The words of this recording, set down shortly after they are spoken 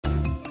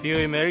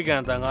VOA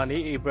American တန်ကနေ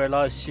April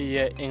 10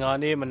 ရက်အ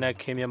င်္ဂါနေ့မနက်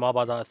ခင်းမြန်မာဘာ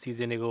သာအစီအ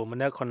စဉ်တွေကိုမ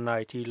နက်9:00နာ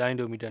ရီထိလိုင်း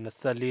ဒိုမီတာ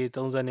24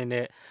 32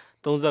နဲ့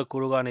39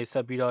တို့ကနေဆ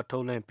က်ပြီးတော့ထု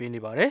တ်လွှင့်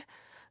ပေးနေပါတယ်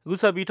။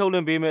အခုဆက်ပြီးထုတ်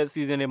လွှင့်ပေးမယ့်အ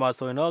စီအစဉ်တွေမှာ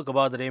ဆိုရင်တော့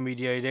ကမ္ဘာသတင်းမီ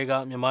ဒီယာတွေက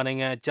မြန်မာ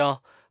နိုင်ငံအကြော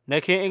င်းန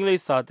က်ခင်းအင်္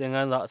ဂလိပ်စာသင်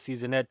ခန်းစာအစီအ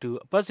စဉ်နဲ့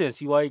အတူအပတ်စဉ်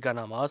စီးပွားရေးကဏ္ဍ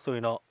မှာဆို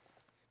ရင်တော့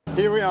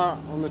Here we are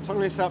on the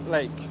Tonle Sap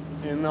Lake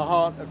in the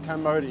heart of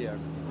Cambodia,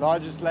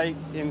 largest lake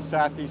in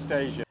Southeast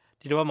Asia.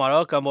 ဒီတော့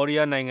မှာတော့ကမ္ဘောဒီး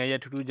ယားနိုင်ငံ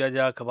ရဲ့ထူး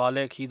ထူးခြားခြားကမ္ဘာ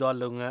လက်ခီး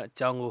သွွားလုပ်ငန်းအ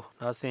ကြောင်းကို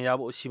နားဆင်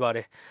ရဖို့ရှိပါ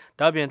တယ်။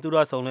ဒါ့အပြင်သူ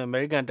ရဆောင်တဲ့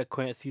American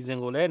တခွင်အစီအစဉ်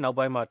ကိုလည်းနောက်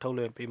ပိုင်း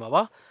မှာထုတ်လွှင့်ပေး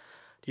မှာပါ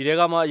။ဒီတဲ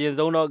ကမှအ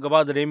ရင်ဆုံးတော့ကမ္ဘာ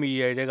သတ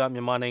င်းမီဒီယာတွေ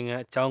ကမြန်မာနိုင်ငံ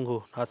အကြောင်း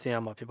ကိုနားဆင်ရ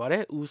မှာဖြစ်ပါတ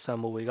ယ်။ဦးစံ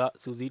မိုးဝေ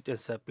ကစူးစီးတင်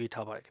ဆက်ပေး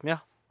ထားပါတယ်ခင်ဗျာ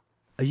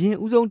။အရင်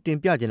ဦးဆုံး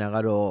တင်ပြချင်တာက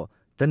တော့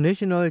The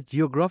National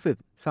Geographic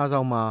စာ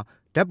စောင်မှာ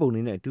ဓာတ်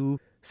ပုံတွေနဲ့အတူ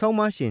ဆောင်း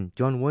ပါးရှင်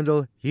John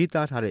Wendell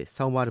ရေးသားထားတဲ့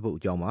ဆောင်းပါးတစ်ပုဒ်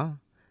အကြောင်းပါ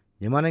။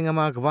မြန်မာ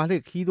နိုင်ငံမှာ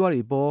ကမ္ဘာလှည့်ခီးသွွား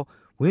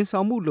တွေပေါ်ဝန်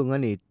ဆောင်မှုလုပ်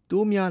ငန်း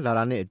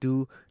တွေတိုးများလာတာနဲ့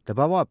အတူတ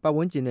ဘာဝပတ်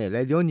ဝန်းကျင်နဲ့လ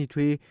က်လျောညီ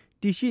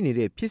ထွေတည်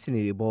ရှိနေတဲ့ဖြစ်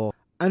စဉ်တွေပေါ်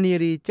အန္တရာယ်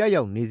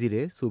တွေကြောက်ရောက်နေစေ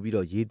တယ်ဆိုပြီး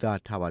တော့ရေးသား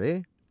ထားပါတယ်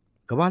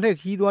။ကမ္ဘာလှည့်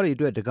ခီးသွွားတွေအ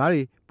တွက်တကား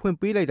တွေဖွင့်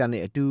ပေးလိုက်တာ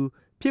နဲ့အတူ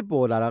ဖြစ်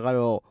ပေါ်လာတာ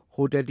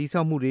ကတော့ဟိုတယ်တည်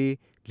ဆောက်မှု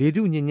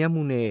တွေလေထုညစ်ညမ်း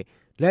မှုနဲ့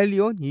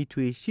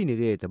လက်လျောညီထွေ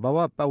ရှိနေတဲ့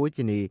တဘာဝပတ်ဝ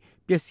န်းကျင်တွေ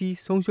ပျက်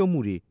စီးဆုံးရှုံး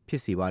မှုတွေဖြ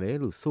စ်စေပါ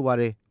တယ်လို့ဆိုပါ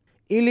တယ်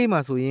။အင်းလေးမှာ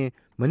ဆိုရင်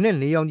မနဲ့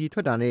နေ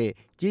ရောင်ကြီးထွက်တာနဲ့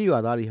ကြေး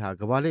ရွာသား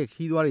တွေဟာကမ္ဘာလှ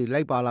ည့်ခီးသွွားတွေ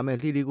လိုက်ပါလာမဲ့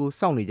လှေတွေ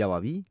ကိုစော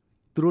င့်နေကြပါပြီ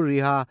။သူတို့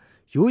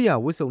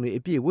တွေဟာရိုးရာဝတ်စုံတွေ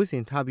အပြည့်ဝတ်ဆ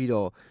င်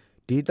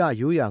ထားပြီးတော့ဒေသ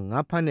ရိုးရာ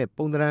ငါးဖမ်းတဲ့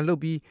ပုံသဏ္ဍာန်လုပ်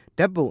ပြီး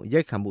ဓာတ်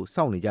ပုံရိုက်ခံဖို့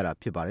စောင့်နေကြတာ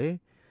ဖြစ်ပါတယ်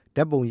။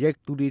ဓာတ်ပုံရိုက်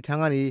သူ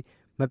တွေထံကနေ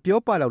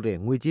မပြောပလောက်တဲ့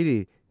ငွေကြေးတွေ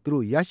သူ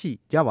တို့ရရှိ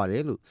ကြပါ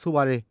တယ်လို့ဆိုပါ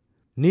တယ်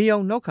။နေ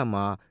ရောင်နောက်ခံ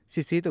မှာစ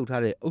စ်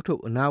ဆေးတုပ်ထား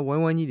တဲ့အုတ်ထုပ်အနာ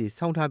ဝိုင်းဝိုင်းကြီး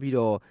တွေစောင့်ထားပြီး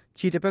တော့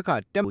ခြေတစ်ဖက်က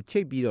တက်ကို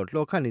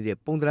ချိတ်ပြီးတော့လှော်ခတ်နေတဲ့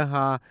ပုံသဏ္ဍာန်ဟာ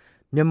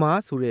မြန်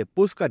မာဆိုတဲ့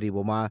postcard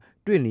တွေပေါ်မှာ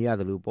တွေ့နေရတ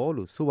ယ်လို့ပေါ့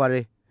လို့ဆိုပါတ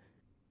ယ်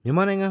။မြန်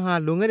မာ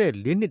နိုင်ငံဟာလွန်ခဲ့တဲ့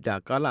4နှစ်တာ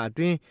ကာလအ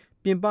တွ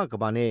င်းပြင်ပ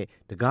ကမ္ဘာနဲ့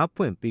တကား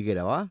ဖွင့်ပေး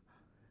ခဲ့တာပါ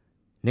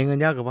။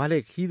နိုင်ငံခြားကမ္ဘာလှ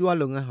ည့်ခီး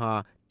သွွားလုပ်င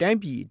န်းဟာတို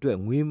င်းပြည်အတွက်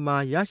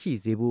ငွေမာရ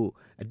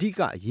ရှိစေဖို့အဓိ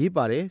ကအ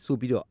ရေးပါတယ်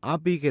ဆိုပြီးတော့အား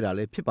ပေးခဲ့တာ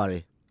လည်းဖြစ်ပါ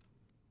တယ်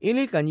။အင်း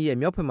လေးကန်ကြီး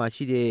ရဲ့မြောက်ဘက်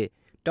မှာရှိ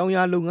တဲ့တောင်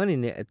ယာလုပ်ငန်း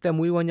တွေနဲ့အသက်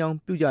မွေးဝမ်းကြော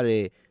င်းပြုကြ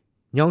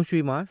တဲ့ညောင်ရွှေ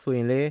မှာဆို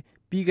ရင်လ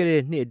ည်းပြီးခဲ့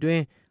တဲ့နှစ်အတွ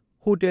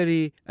င်းဟို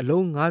တယ်တွေ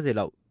အလုံး90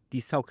လောက်တ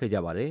ည်ဆောက်ခဲ့ကြ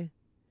ပါတယ်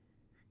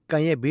။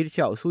ကန်ရဲ့ဘေးတစ်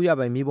လျှောက်အစိုး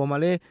ရပိုင်မြေပေါ်မှာ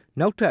လည်း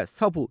နောက်ထပ်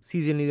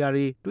ဆောက်ဖို့စီစဉ်နေတာ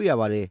တွေတွေ့ရ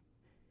ပါတယ်။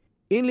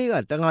အင်းလေးက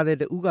တန်ငါတဲ့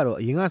တူ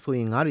ကတော့အရင်က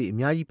ဆိုရင်ငါးတွေ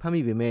အများကြီးဖ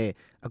မ်းမိပေမဲ့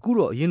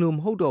အခုတော့အရင်လို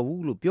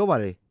မဟုတ်တော့ဘူးလို့ပြောပါ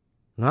တယ်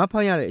။ငါးဖ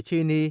မ်းရတဲ့အ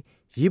ခြေအနေ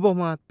ရေပေါ်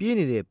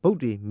မှာပြေးနေတဲ့ဘုတ်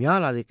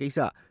တွေများလာတဲ့ကိစ္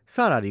စစ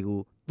တာတွေကို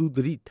သူ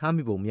သတိထား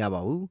မိပုံမ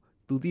ရပါဘူး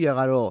။သူသိတာ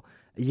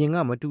ကတော့အရင်က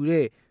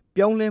မတူတဲ့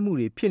ပြောင်းလဲမှု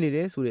တွေဖြစ်နေတ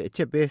ယ်ဆိုတဲ့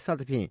အချက်ပဲစ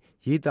သဖြင့်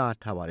ရေးသား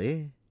ထားပါတယ်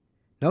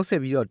။နောက်ဆ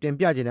က်ပြီးတော့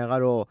တင်ပြချင်တာက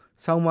တော့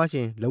ဆောင်း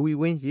ပါးရှင်လဝီ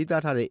ဝင်း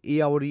ရေးသားထားတဲ့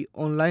ARD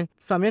online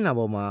စာမျက်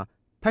နှာပေါ်မှာ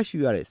ဖတ်ရှု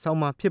ရတဲ့ဆောင်း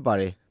ပါးဖြစ်ပါတ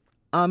ယ်။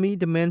 Army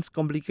demands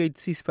complicate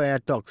ceasefire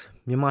talks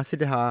မြန်မာ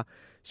စစ်တပ်ဟာ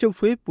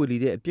ရှုပ်ထွေးပွေလီ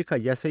တဲ့အပြစ်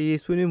ခတ်ရစဲ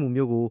ရေးဆွေးနွေးမှု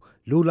မျိုးကို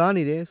လိုလား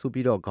နေတယ်ဆို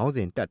ပြီးတော့ခေါင်း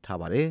စဉ်တက်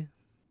ထားပါတယ်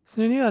။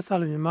စနေနေ့ကစ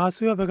လို့မြန်မာ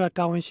အစိုးရဘက်က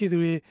တာဝန်ရှိသူ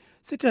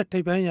တွေစစ်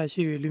တပ်ထိပ်ပိုင်းအရာ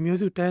ရှိတွေလူ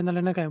မျိုးစုတိုင်းဒေသ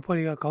လက်နက်ကိုင်အဖွဲ့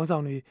တွေကခေါင်း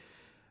ဆောင်တွေ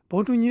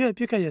ဘုံတူညီတဲ့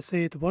အပြစ်ခတ်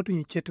ရစဲရေးသဘောတူညီ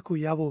ချက်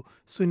တစ်ခုရဖို့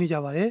ဆွေးနွေးကြ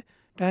ပါတယ်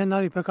။တိုင်းဒေ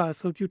သတွေဘက်က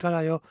အဆိုပြုထား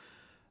တာ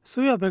ရောအ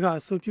စိုးရဘက်ကအ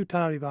ဆိုပြု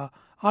ထားတာတွေပါ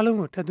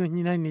အားလုံးကိုထပ်သွင်း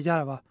ညှိနှိုင်းနေကြ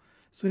တာပါ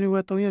။ဆွေးနွေး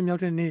ပွဲ3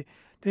ရက်မြောက်တဲ့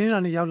နေ့တနင်္လာ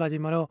နေ့ရောက်လာ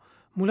ချိန်မှာတော့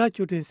မူ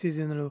လကြိုတင်စီ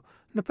စဉ်တယ်လို့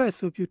နှစ်ဖက်အ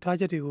ဆိုပြု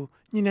ထားချက်တွေ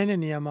ကိုညှိနှိုင်းတဲ့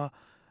နေရာ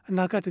မှာအ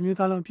နာဂတ်တစ်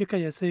မျိုးသားလုံးအပြစ်ခ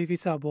တ်ရစဲရေးကိစ္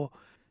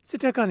စပေါ်စစ်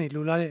တပ်ကနေ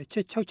လိုလားတဲ့အချ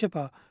က်6ချက်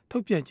ပါထု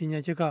တ်ပြန်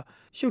ကြေညာချက်က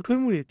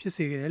ရှုပ်ထွေးမှု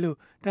တွေဖြစ်စေခဲ့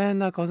တယ်လို့တိုင်းရ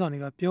င်းသားခေါင်း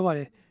ဆောင်တွေကပြောပါတ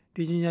ယ်။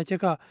ဒီ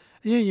ကြေညာချက်က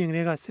အရင်ရင်က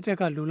လေးကစစ်တပ်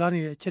ကလို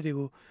လားနေတဲ့အချက်တွေ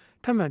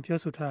ကိုထပ်မံပြော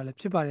ဆိုထားတာလည်း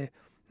ဖြစ်ပါတယ်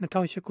။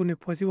2008ခုနှစ်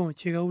ဖွဲ့စည်းပုံအ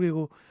ခြေခံဥ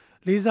ပဒေကို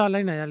လေးစား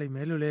လိုက်နာရလိမ့်မ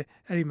ယ်လို့လည်း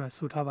အဲ့ဒီမှာ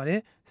ဆိုထားပါတယ်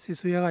။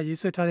စစ်ဆိုရက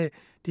ရေးဆွဲထားတဲ့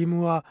ဒီမူ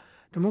ဟာ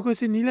ဒီမိုကရေ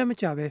စီနည်းလမ်း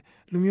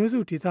မကျပဲလူမျိုးစု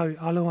ဒေသတွေ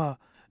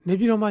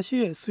အားလုံးဟာနေပြည်တော်မှာ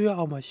ရှိတဲ့အစိုးရ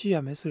အောက်မှာ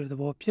ရှိရမယ်ဆိုတဲ့သ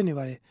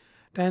ဘောဖြစ်နေပါတယ်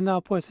။တိုင်းရင်း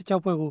သားအဖွဲ့16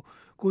ဖွဲ့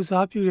ကိုကို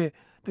စားပြု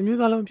တဲ့တ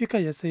မျိုးသားလုံးပြစ်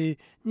ခတ်ရစေ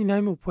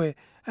ညှိနှိုင်းမှုဖွဲ့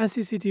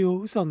NCCT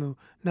ကိုဦးဆောင်သူ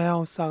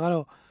နိုင်အောင်စာ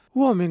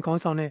ကတော့ဦးအောင်မင်းခေါင်း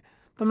ဆောင်တဲ့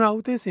သမ္မ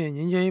တဦးသိန်းစိန်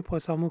ရဲ့ငြိမ်းချမ်း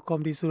ရေးဖော်ဆောင်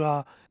မှုကော်မတီ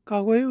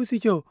ဆိုတာကာကွယ်ရေးဦး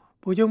စီးချုပ်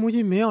ဗိုလ်ချုပ်မှူး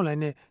ကြီးမင်း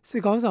အောင်လှိုင်နဲ့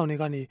စစ်ခေါင်းဆောင်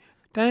တွေကနေ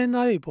တိုင်းရင်း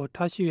သားတွေပေါ်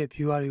ထားရှိတဲ့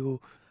view တွေကို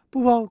ပူ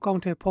ပေါင်းအကော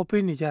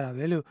င့်ထဲဖော်ပေးနေကြတာပဲ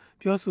လို့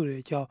ပြောဆိုတဲ့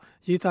အကြောင်း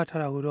ရေးသား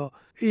ထားတာကိုတော့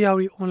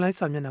ARD online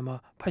စာမျက်နှာမှာ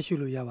ဖတ်ရှု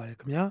လို့ရပါတယ်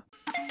ခင်ဗျာ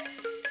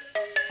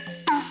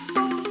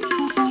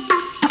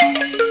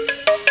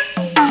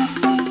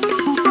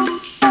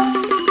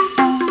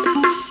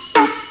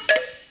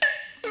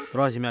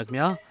တော်ရရှိမြ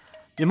ခင်ဗျာ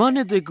မြန်မာနှ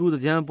စ်သစ်ကူး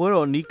ကြံပွဲ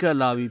တော်နီးကပ်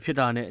လာ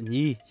ပြီဖြစ်တာနဲ့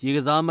အညီရေက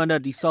စားမဏ္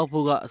ဍပ်တိဆောက်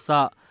ဖို့ကအ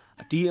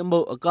စအတီးအမု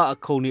တ်အက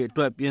အခုံတွေအ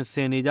တွက်ပြင်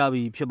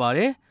ဆင်နေကြပြီဖြစ်ပါ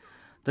တယ်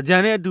။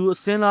ကြံနဲ့အတူအ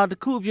စင်းလာ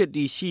တစ်ခုအဖြစ်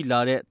တည်ရှိလာ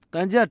တဲ့တ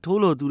န်ကြက်ထိုး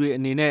လိုသူတွေ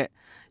အနေနဲ့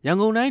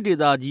ရန်ကုန်တို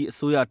င်းဒေသကြီး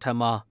အစိုးရထံ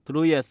မှသူ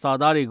တို့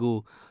ရဲ့စာသားတွေကို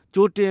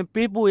ကြို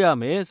တင်ပေးပို့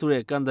ရမယ်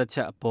ဆိုတဲ့ကန့်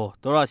သက်ချက်အပေါ်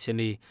တော်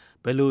ရရှင်တွေ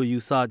ဘယ်လိုယူ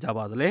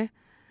ဆကြပါသလဲ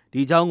။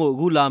ဒီအကြောင်းကိုအ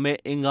ခုလာမယ့်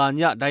အင်္ဂါ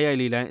ညတိုက်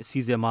ရိုက်လေးတိုင်း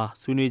အစီအစဉ်မှာ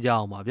ဆွေးနွေးကြ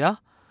အောင်ပါဗျာ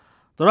။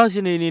သောရရှ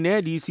င်တွေအနေ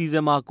နဲ့ဒီစီဇ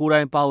န်မှာကိုယ်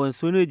တိုင်ပါဝင်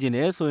ဆွေးနွေးခြ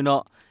င်းနဲ့ဆိုရင်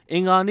တော့ အ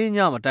င်္ဂါနေ့ည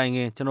မတိုင်ခ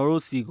င်ကျွန်တော်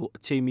တို့စီကိုအ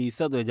ချိန်မီဆ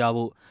က်သွယ်ကြ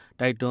ဖို့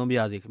တိုက်တွန်းပါရ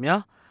စေခင်ဗျာ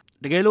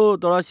တကယ်လို့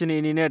သောရရှင်တွေ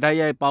အနေနဲ့ဓာတ်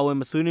ရိုက်ပါဝင်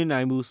မဆွေးနွေး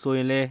နိုင်ဘူးဆိုရ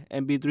င်လည်း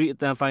MP3 အ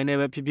သံဖိုင်နဲ့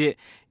ပဲဖြစ်ဖြစ်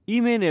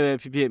email နဲ့ပဲ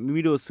ဖြစ်ဖြစ်မိ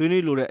မိတို့ဆွေး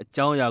နွေးလိုတဲ့အ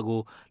ကြောင်းအရာ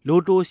ကိုလို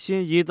တိုရှ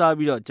င်းရေးသား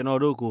ပြီးတော့ကျွန်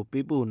တော်တို့ကို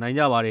ပေးပို့နိုင်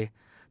ကြပါတယ်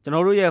ကျွန်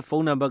တော်တို့ရဲ့ဖု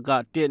န်းနံပါတ်က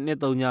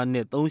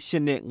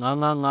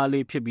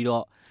12393825554ဖြစ်ပြီး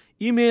တော့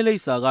email လိ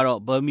ပ်စာကတော့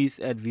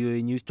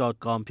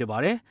burmese@voanews.com ဖြစ်ပါ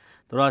တယ်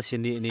သောရရှ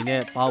င်တွေအနေ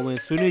နဲ့ပါဝင်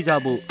ဆွေးနွေးကြ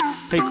ဖို့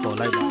ဖိတ်ခေါ်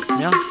လိုက်ပါခင်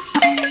ဗျာ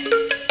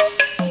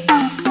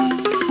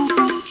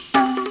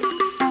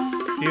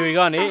VOA က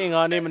နေအင်္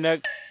ဂါနေ့မနက်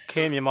ခ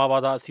င်းမြန်မာဘာ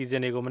သာအစီအစ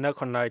ဉ်တွေကိုမနက်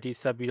9:00နာရီထိ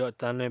ဆက်ပြီးတော့အ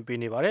တန်းလွှင့်ပေး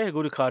နေပါတယ်အခု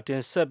ဒီခါတ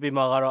င်ဆက်ပေး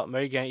မှာကတော့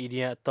American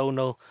Idiom အသုံး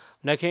နှုန်း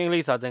မနက်ခင်းအင်္ဂလိ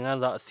ပ်စာသင်ခ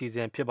န်းစာအစီအစ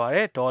ဉ်ဖြစ်ပါတ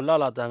ယ်ဒေါ်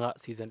လာတန်းကအ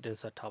စီအစဉ်တင်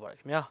ဆက်ထားပါတယ်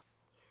ခင်ဗျာ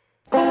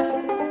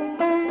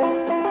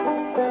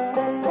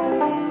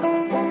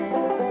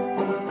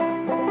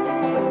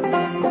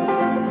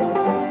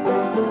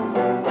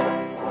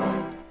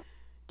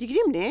ဒီက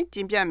နေ့မနေ့တ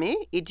င်ပြမယ်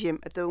idiom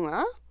အသုံးက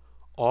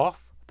off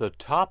the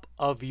top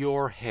of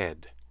your head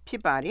ဖြ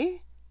စ်ပါတယ်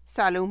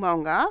စာလုံးပေါ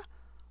င်းက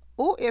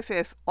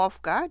OFF off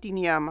ကဒီ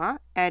နေရာမှာ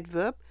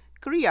adverb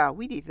ကရိယာ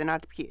ဝိသေသန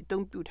တစ်ဖြစ်အ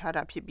သုံးပြုထား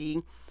တာဖြစ်ပြီး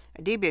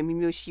အဓိပ္ပာယ်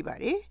မျိုးရှိပါ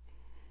တယ်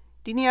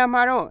ဒီနေရာ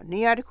မှာတော့နေ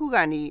ရာတစ်ခုက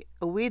နေ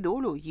အဝေးသို့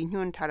လို့ရည်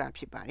ညွှန်းထားတာ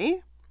ဖြစ်ပါတယ်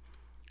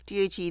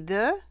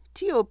the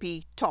top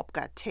top က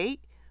take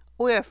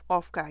OF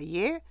off က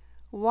yeah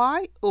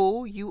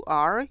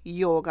your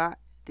your က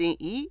သင်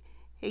ဤ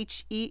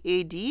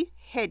head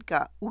head က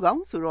ဥကော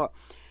င်းဆိုတော့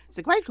စ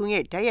ကွိုက်ထုံ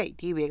ရဲ့ဓာတ်ရိုက်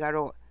ဒီပဲက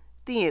တော့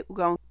သင်ရဲ့ဥ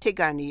ကောင်းထိတ်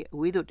ကနေအ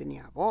ဝေးသို့တနေ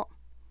ရပေါ့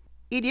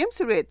idiom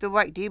ဆိုတဲ့သ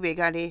ဝိုက်ဒီပဲ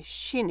ကလည်း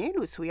ရှင်းတယ်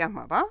လို့ဆိုရ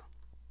မှာပါ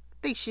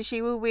သိရှိရှိ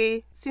ဝေးဝေး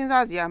စဉ်း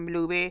စားစရာမ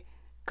လိုပဲ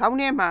ခေါင်း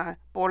ထဲမှာ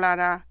ပေါ်လာ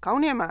တာခေါ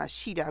င်းထဲမှာ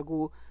ရှိတာ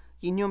ကို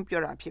ရည်ညွှန်း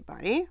ပြောတာဖြစ်ပါ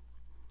တယ်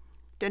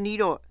တနည်း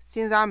တော့စ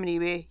ဉ်းစားမနေ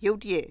ပဲရုတ်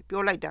တရက်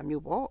ပြောလိုက်တာ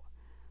မျိုးပေါ့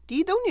ဒီ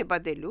သုံးနဲ့ပ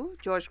တ်သက်လို့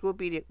George ကို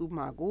ပြတဲ့ဥပ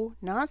မာကို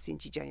နားဆင်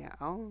ကြည့်ကြရ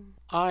အောင်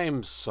I'm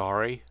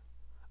sorry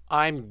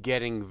I'm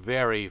getting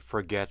very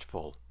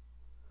forgetful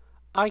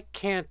I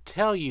can't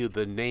tell you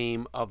the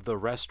name of the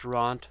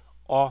restaurant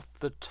off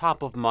the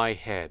top of my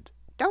head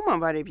တောင်းပန်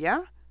ပါတယ်ဗျာ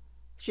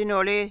ရှင်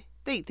တော်လေး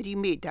သိသတိ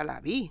မေ့တတ်လာ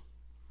ပြီ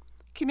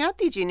ခင်ဗျား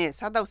သိချင်တဲ့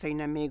စားတောက်ဆိုင်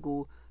နာမည်ကို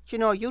ကျွ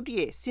န်တော်ရုတ်တရ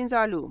က်စဉ်း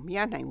စားလို့မရ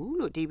နိုင်ဘူး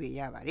လို့အဓိပ္ပာယ်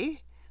ရပါတယ်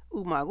ဥ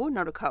ပမာကို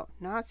နောက်တစ်ခေါက်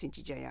နားဆင်ကြ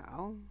ည့်ကြရ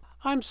အောင်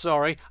I'm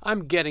sorry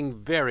I'm getting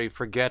very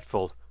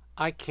forgetful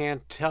I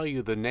can't tell you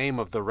the name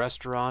of the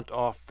restaurant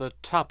off the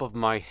top of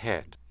my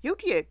head ရုတ်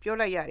တရက်ပြော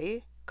လိုက်ရတယ်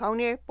ခေါင်း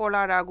ထဲပေါ်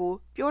လာတာကို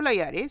ပြောလိုက်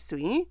ရတယ်ဆို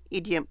ရင်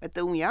idiom အ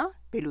သုံးအရ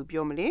ဘယ်လို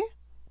ပြောမလဲ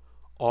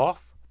off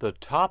the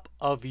top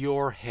of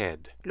your head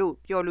လို့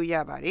ပြောလို့ရ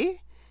ပါတယ်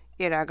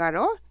အဲ့ဒါက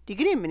တော့ဒီ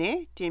ကနေ့မနေ့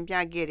တင်ပြ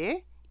ခဲ့တဲ့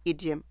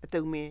idiom အ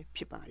သုံးပဲ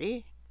ဖြစ်ပါတယ်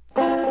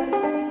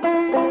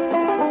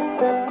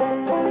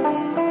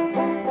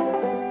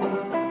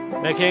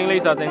မက်ခင်းအင်္ဂလိ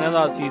ပ်စာသင်ခန်း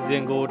စာအစီအစ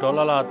ဉ်ကိုဒေါ်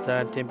လာတ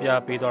န်တင်ပြ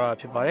ပေးသွားတာ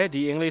ဖြစ်ပါတယ်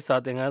ဒီအင်္ဂလိပ်စာ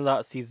သင်ခန်းစာ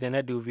အစီအစဉ်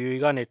နဲ့တူ VOA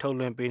ကနေထုတ်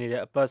လွှင့်ပေးနေ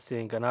တဲ့အပတ်စ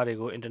ဉ်ကဏ္ဍတွေ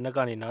ကိုအင်တာနက်က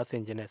နေနားဆ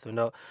င်ခြင်းနဲ့ဆို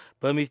တော့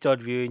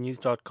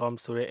burmese.voanews.com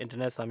ဆိုတဲ့အင်တာ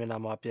နက်စာမျက်နှာ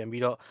မှာပြန်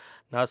ပြီးတော့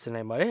နားဆင်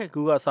နိုင်ပါတယ်အ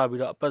ခုကစ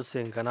ပြီးတော့အပတ်စ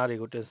ဉ်ကဏ္ဍတွေ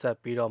ကိုတင်ဆက်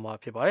ပေးတော့မှာ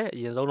ဖြစ်ပါတယ်အ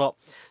ရင်ဆုံးတော့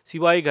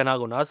စီးပွားရေးကဏ္ဍ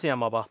ကိုနားဆင်ရ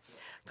မှာပါ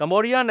ကမ္ဘော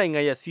ဒီးယားနိုင်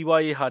ငံရဲ့စီး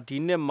ပွားရေးဟာဒီ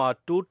နှစ်မှာ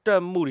တိုးတ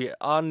က်မှုတွေ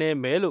အားနည်း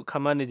မယ်လို့ခ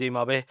န့်မှန်းနေချိန်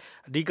မှာပဲ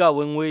အဓိကဝ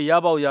င်ငွေရ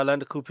ပေါက်ရလ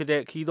န်းတစ်ခုဖြစ်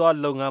တဲ့ခီးသွွား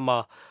လုပ်ငန်းမှာ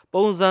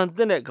ပုံစံသ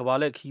စ်နဲ့ကမ္ဘာ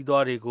လက်ခီး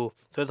သွွားတွေကို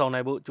ဆွဲဆောင်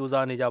နိုင်ဖို့ကြိုး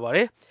စားနေကြပါတ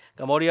ယ်။က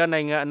မ္ဘောဒီးယား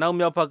နိုင်ငံအနောက်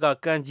မြောက်ဘက်က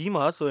ကန်ကြီး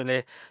မှာဆိုရင်လ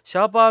ည်း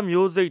ရှားပါး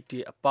မျိုးစိတ်တွေ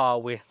အပါ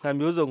အဝင်ငှက်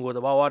မျိုးစုံကိုသ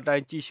ဘာဝတို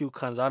င်းကြည့်ရှု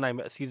ခံစားနိုင်မ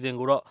ယ့်အစီအစဉ်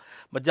ကိုတော့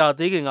မကြ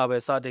သေးခင်ကပဲ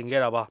စတင်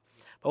ခဲ့တာပါ။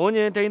ဘဝည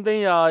င်ထိန်းသိ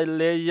မ်းရာ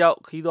လဲရောက်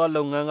ခီးသွွား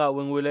လုပ်ငန်းကဝ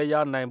င်ငွေလဲရ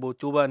နိုင်ဖို့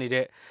ကြိုးပမ်းနေ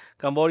တဲ့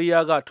ကမ္ဘောဒီး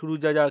ယားကထူး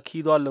ထူးခြားခြား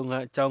ခီးသွွားလုပ်င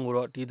န်းအကြောင်းကို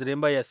တော့ဒီသတ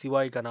င်းပတ်ရဲ့စီး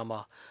ပွားရေးကဏ္ဍမှာ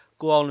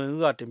ကိုအောင်လွင်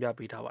ဦးကတင်ပြ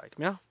ပေးထားပါတယ်ခ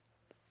င်ဗျာ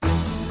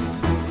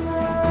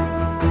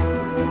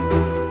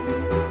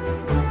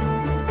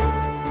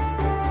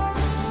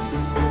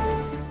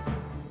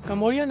ကမ္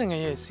ဘောဒီးယားနိုင်ငံ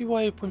ရဲ့စီး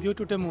ပွားရေးဖွံ့ဖြိုး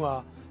တိုးတက်မှုဟာ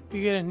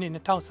ပြီးခဲ့တဲ့နှစ်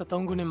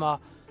2013ခုနှစ်မှာ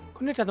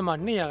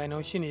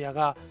 9.2% ရှိနေရာက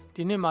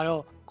ဒီနှစ်မှာ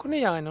တော့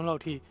9% လော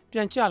က်ထိပြ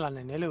န်ကျလာ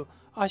နိုင်တယ်လို့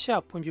အာရှ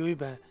ဖွံ့ဖြိုးရေး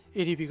ဘဏ်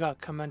ADB က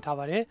ခန့်မှန်းထား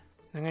ပါတယ်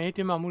။နိုင်ငံရေးတ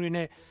င်းမာမှုတွေ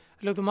နဲ့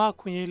အလုပ်သမား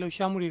ခွင့်ရေးလှုပ်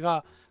ရှားမှုတွေက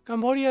ကမ္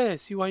ဘောဒီးယားရဲ့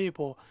စီးပွားရေး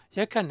ပေါ်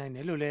ရိုက်ခတ်နိုင်တ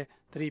ယ်လို့လည်း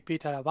သတိပေး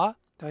ထားတာပါ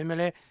။ဒါပေမဲ့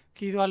လည်း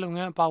ခီးသွွားလုပ်င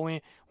န်းအပါအဝင်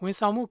ဝန်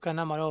ဆောင်မှုကဏ္ဍ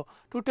မှာတော့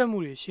တိုးတက်မှု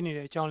တွေရှိနေ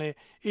တဲ့အကြောင်းလည်း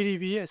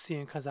ADB ရဲ့အစီရ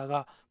င်ခံစာက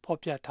ဖော်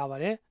ပြထားပါ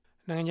တယ်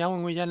။နိုင်ငံခြားဝ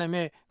င်ငွေရနိုင်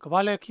မဲ့ကမ္ဘာ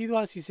လက်ခီး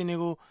သွွားအစီအစဉ်တွေ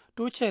ကို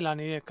တိုးချဲ့လာ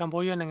နေတဲ့ကမ္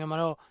ဘောဒီးယားနိုင်ငံမှာ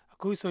တော့အ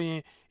ခုဆိုရင်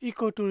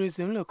eco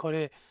tourism လို့ခေါ်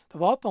တဲ့သ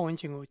ဘောပတ်ဝန်း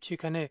ကျင်ကိုအခြေ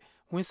ခံတဲ့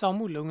ဝန်ဆောင်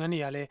မှုလုပ်ငန်းတွေ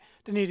ကလည်း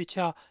တနေ့တ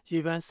ခြားရေ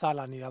ပန်းစား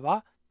လာနေတာပါ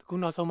အခု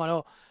နောက်ဆုံးမှာ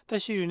တော့တ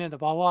က်ရှိတွေနဲ့သ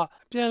ဘာဝအ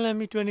ပြန်အလှန်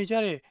မိတွယ်နေကြ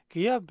တဲ့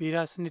ဂေယဗေဒ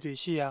စနစ်တွေ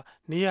ရှိရာ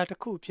နေရာတစ်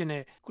ခုအဖြစ်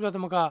နဲ့ကုလသ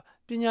မဂ္ဂ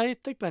ပညာရေး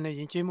သိပ္ပံနဲ့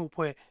ယဉ်ကျေးမှုအ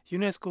ဖွဲ့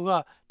UNESCO က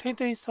ထိမ့်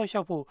သိမ်းဆောက်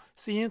ရှောက်ဖို့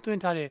စီရင်သွ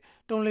င်းထားတဲ့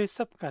တွန်လေဆ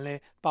ပ်ကန်လ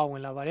ည်းပါဝ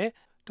င်လာပါတယ်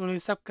တွန်လေ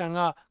ဆပ်ကန်က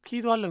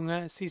ခီးသွွားလုပ်င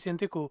န်းအစီအစဉ်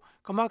တစ်ကို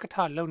ကမကထ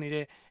လုပ်နေ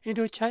တဲ့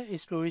Indochina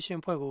Exploration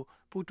ဖွဲ့ကို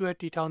ပူးတွဲ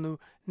တည်ထောင်သူ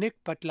Nick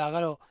Butler က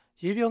တော့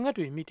ရေပျော်ငှက်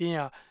တွေမိတင်း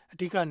ရာအ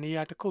ဓိကနေ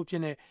ရာတစ်ခုဖြ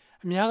စ်နေ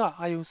အများက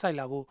အာယုံစိုက်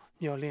လာဖို့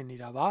မျှော်လင့်နေ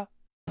တာပါ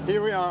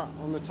Here we are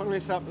on the Tonle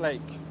Sap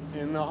Lake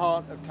in the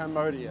heart of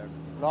Cambodia,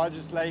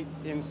 largest lake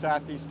in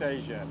Southeast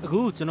Asia. အ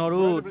ခုကျွန်တော်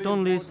တို့တွန်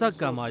လီဆက်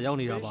ကံမှာရောက်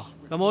နေတာပါ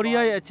ကမ္ဘောဒီး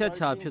ယားရဲ့အချက်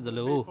ချာဖြစ်သ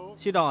လို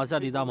ရှေ့တောင်အာရှ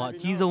ဒေသမှာအ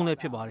ကြီးဆုံးလည်း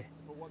ဖြစ်ပါတယ်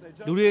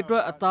လူတွေအတွ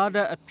က်အသား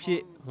ဓာတ်အဖြ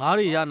စ်ငါး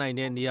တွေရနိုင်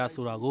တဲ့နေရာ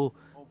ဆိုတာကို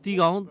တီ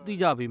ကောင်းသိ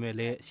ကြပေမဲ့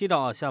လည်းရှေ့တော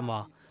င်အာရှမှာ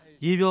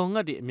ရေပျော်ငှ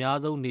က်တွေအများ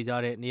ဆုံးနေကြ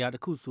တဲ့နေရာတ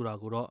စ်ခုဆိုတာ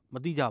ကိုတော့မ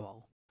သိကြပါ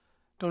ဘူး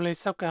တွန်လီ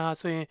ဆက်ကံဟာ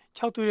ဆိုရင်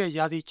6သွေးတဲ့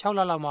ရာသီ6လ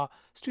လောက်မှာ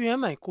စတူယန်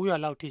မိုင်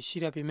900လောက်ထိရှိ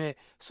တတ်ပေမဲ့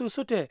ဆူ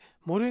ဆွတ်တဲ့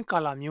မိုးရင်းကာ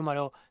လာမျိုးမှာ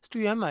တော့စတူ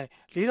ယန်မိုင်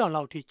4000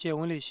လောက်ထိကျယ်ဝ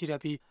န်းလေရှိတ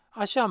တ်ပြီး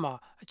အာရှမှာ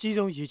အကြီး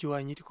ဆုံးရေချို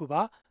အိုင်ကြီးတစ်ခု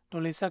ပါတွ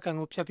န်လီဆက်ကံ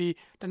ကိုဖြတ်ပြီး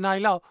တနင်္လာ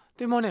ရီလောက်သ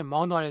င်္ဘောနဲ့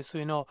မောင်းသွားတယ်ဆို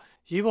ရင်တော့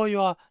ရေပေါ်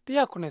ရွာ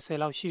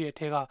190လောက်ရှိတဲ့အ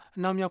ထက်ကအ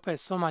နောက်မြောက်ဘက်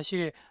ဆွမ်းမှာရှိ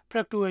တဲ့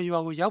Practual ရွာ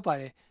ကိုရောက်ပါ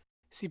တယ်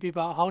စီပီ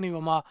ပါအဟောင်းတွေ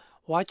ပေါ်မှာ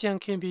ဝါချန်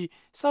ခင်းပြီး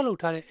ဆောက်လုပ်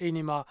ထားတဲ့အိမ်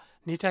တွေမှာ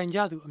နေထိုင်ကြ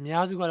သူအ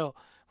များစုကတော့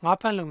ငါး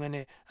ဖမ်းလုပ်ငန်း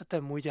နဲ့အသ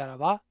က်မွေးကြတာ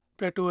ပါ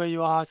ပရက်တိုဝယ်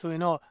ရွာဟာဆိုရ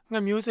င်တော့ငှ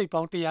က်မျိုးစိတ်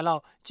ပေါင်း100လော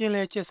က်ကျင်း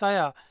လဲကျက်စားရ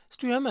စ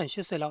တူယန်မန်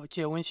80လောက်အကျ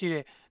ယ်ဝန်းရှိ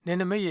တဲ့နယ်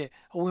နိမိတ်ရဲ့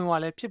အဝင်ဝါ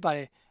လည်းဖြစ်ပါတ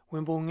ယ်ဝ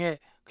င်ပုံငှက်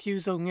ချူ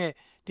စုံငှက်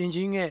တင်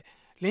ကြီးငှက်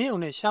လင်းယုံ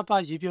နဲ့ရှားပါ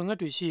ရေပျော်ငှက်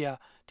တွေရှိရာ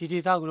ဒီဒေ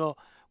သကိုတော့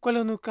ကွယ်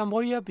လွန်သူကမ္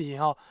ဘောဒီးယားဘုရင်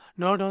ဟောင်း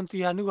နော်ဒွန်တီ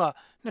ယာနုက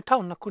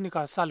2002ခုနှစ်က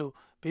စလို့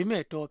ဘေး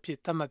မဲ့တော်အဖြစ်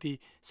သတ်မှတ်ပြီး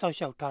စောက်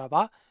ရှောက်ထားတာ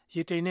ပါ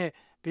ရေတိမ်နဲ့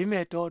ဘေး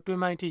မဲ့တော်အတွ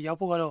င်းပိုင်းထိရောက်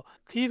ဖို့ကတော့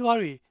ခီးသွား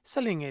တွေဆ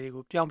က်လင်ငယ်တွေ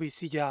ကိုပြောင်းပြီး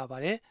စီးကြရပါ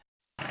တယ်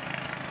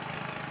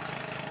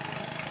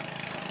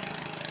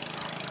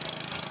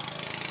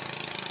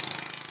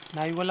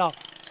နိုင်ဝက်လောက်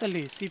ဆက်လ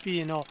က်စီးပြီး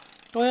ရင်တော့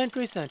တော်ရန်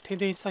တွေးဆန်ထိ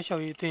န်းသိမ်းဆောက်ရှော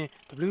က်ရေးအသင်း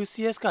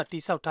WCS ကတိ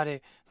စောက်ထားတဲ့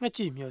ငှက်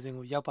ကြည့်မျှော်စင်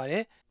ကိုရောက်ပါတ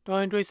ယ်တော်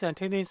ရန်တွေးဆန်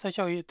ထိန်းသိမ်းဆောက်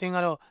ရှောက်ရေးအသင်းက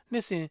တော့နှ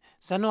စ်စဉ်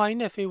ဇန်နဝါရီ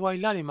နဲ့ဖေဖော်ဝါရီ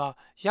လတွေမှာ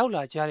ရောက်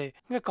လာကြတဲ့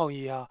ငှက်ကောင်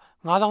ရေဟာ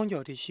9000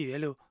ကျော်ထိရှိတ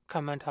ယ်လို့ခ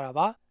န့်မှန်းထားတာ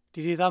ပါ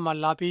ဒီဒေသမှာ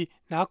လာပြီး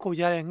နားခို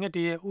ကြတဲ့ငှက်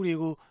တွေရဲ့ဥတွေ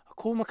ကိုအ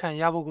ခိုးမခံ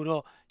ရဖို့ကို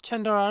တော့ချ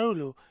န်ဒရာတို့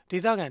လိုဒေ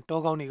သခံတော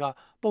ကောင်းတွေက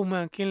ပုံမှ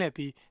န်ကင်းလှည့်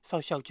ပြီးစော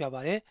က်ရှောက်ကြပါ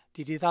တယ်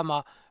ဒီဒေသမှာ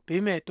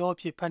ဘေးမဲ့တောအ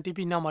ဖြစ်ဖန်တီး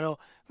ပြီးနောက်မှာတော့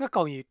ငှက်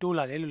ကောင်ရေတိုး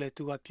လာတယ်လို့လည်း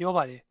သူကပြော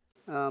ပါတယ်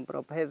ប្រ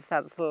ភេទស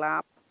ត្វស្លា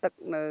បទឹក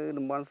នៅ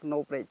តំបន់ស្នូ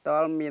ព្រែកត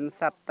លមាន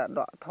សត្វតដ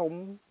ក់ធំ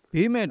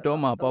ဘေးမဲ့တော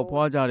မှာပေါက်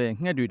ဖွားကြတဲ့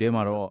ငှက်တွေထဲ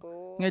မှာတော့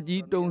ငှက်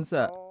ကြီးတုံးဆ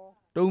က်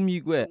တုံးမီ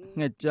ကွက်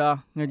ငှက်ကြား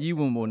ငှက်ကြီးဝ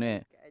င်ပုံနဲ့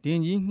ဒင်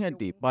ကြီးငှက်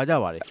တွေပါကြ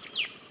ပါတယ်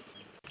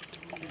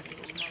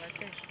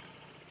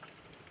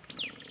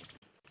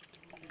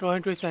တော်ရ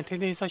င်တွေဆန်ထိ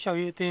န်းသိမ်းဆောက်ရှောက်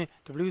ရေးအသင်း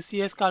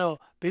WCS ကတော့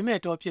ဘေးမဲ့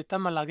တောအဖြစ်သ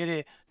တ်မှတ်လာခဲ့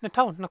တဲ့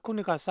2002ခု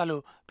နှစ်ကစ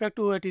လို့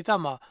Practual ဒေသ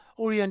မှာ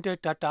Oriental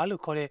Data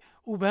လို့ခေါ်တဲ့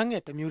ဥပန်းင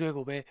ယ်တစ်မျိုးတည်း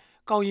ကိုပဲ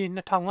ကောက်ရီ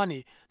2000ကနေ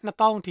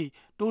2000အထိ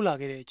တိုးလာ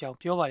ခဲ့တဲ့အကြောင်း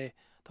ပြောပါတယ်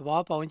။သဘာ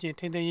ဝပတ်ဝန်းကျင်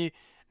ထိန်းသိမ်းရေး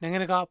နိုင်ငံ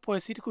တကာအဖွဲ့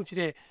အစည်းတစ်ခုဖြစ်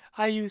တဲ့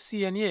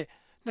IUCN ရဲ့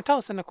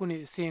2012ခုနှ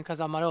စ်အစီရင်ခံ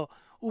စာမှာတော့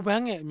ဥပ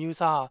န်းငယ်အမျိုးအ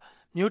စားဟာ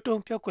မျိုး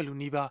တုံးပြောက်ကွယ်လူ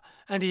နီးပါး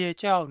အန်ဒီရဲ့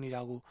ကြောက်နေ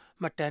တာကို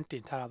မှတ်တမ်းတ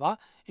င်ထားတာပါ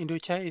။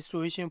 Indochina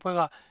Exploration အဖွဲ့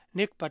က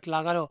Nick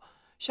Butler ကတော့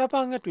ရှားပါ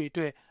ငှက်တွေအ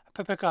တွက်အဖ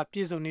က်ဖက်ကပြ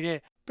ည့်စုံနေတဲ့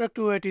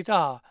Practual ဒေသ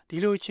ဟာဒီ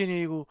လိုအခြေအနေ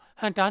တွေကို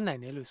ဟန်တားနို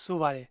င်တယ်လို့ဆို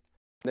ပါတယ်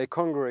။ They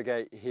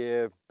congregate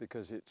here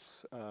because it's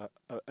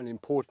an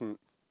important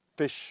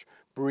fish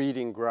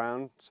breeding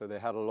ground, so they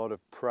had a lot of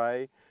prey.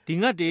 ဒီ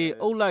ငှက်တွေ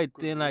အုပ်လိုက်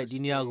တင်းလိုက်ဒီ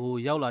နေရာကို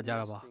ရောက်လာကြ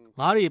တာပါ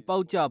ငါးတွေပေါ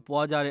က်ကျ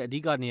ပွားကြတဲ့အဓိ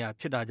ကနေရာ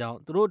ဖြစ်တာကြောင့်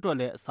သူတို့အတွက်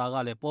လည်းအစာက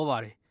လည်းပေါ်ပါ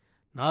တယ်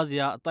နားစ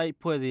ရာအတိုက်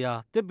ဖွဲ့စရာ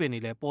တစ်ပင်တွေ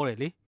လည်းပေါ်တယ်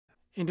လေ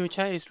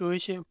Indochina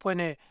Exploration အဖွဲ့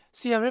နဲ့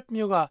Siem Reap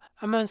မြို့က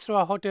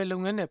Amansara Hotel လု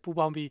ပ်ငန်းနဲ့ပူး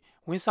ပေါင်းပြီး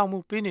ဝန်ဆောင်မှု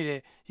ပေးနေတဲ့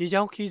ရေ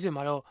ချောင်းခီးစဉ်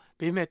မှာတော့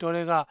ဘေးမဲ့တော်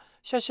တွေက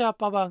ရှာရှာ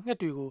ပါပါငှက်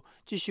တွေကို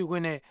ကြည့်ရှုခွ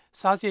င့်နဲ့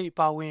စားစရိတ်အ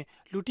ပါအဝင်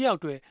လူတစ်ယောက်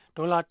အတွက်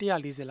ဒေါ်လာ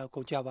140လောက်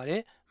ကုန်ကြပါတ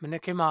ယ်။မ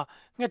နေ့ကမှ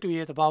ငှက်တွေ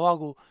ရဲ့သဘာဝ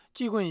ကိုကြ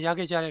ည့်ခွင့်ရ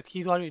ခဲ့ကြတဲ့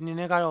ခီးသွားတွေအနေ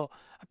နဲ့ကတော့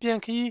အပြန်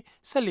ခီး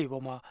ဆက်လေ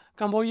ပေါ်မှာ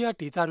ကမ္ဘောဒီးယား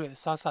ဒေသတွေအ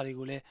စားအစာတွေ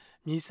ကိုလည်း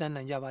မြည်ဆန်း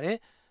နိုင်ကြပါတယ်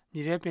။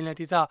မြေထဲပင်လယ်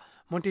ဒေသ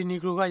မွန်တီနီ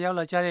ဂရိုကရောက်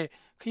လာကြတဲ့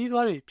ခီး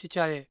သွားတွေဖြစ်ကြ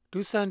တဲ့ဒူ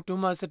ဆန်ဒို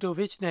မာဇတိုဗ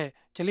စ်နဲ့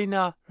ဂျလီ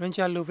နာရန်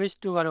ချာလိုဗစ်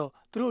တို့ကတော့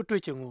သူတို့အ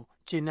တွေ့အကြုံကို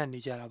ကျေနပ်နေ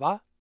ကြတာပါ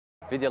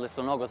Vidjeli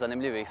smo mnogo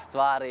zanimljivih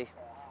stvari.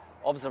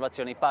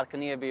 Observacioni park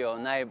nije bio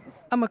naj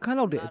အမခန်း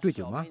လောက်တဲ့အတွေ့အ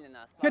ကြုံပါ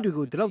ငှက်တွေ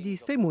ကိုဒီလောက်ကြီး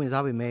စိတ်မဝင်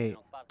စားပေမဲ့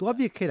တွားပ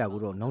စ်ခဲ့တာကို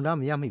တော့နောင်တ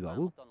မရမိပါ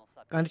ဘူး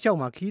ကန်တစ်လျှောက်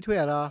မှာခီးထွက်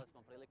ရတာ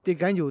တစ်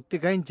ကိုင်းကြိုတ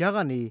စ်ကိုင်းကြားက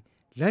နေ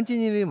လမ်းချ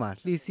င်းချင်းလေးမှာ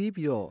လှီစီး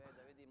ပြီးတော့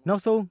နော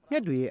က်ဆုံးငှ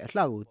က်တွေရဲ့အ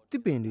လှကိုတ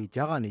စ်ပင်တွေ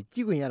ကြားကနေကြ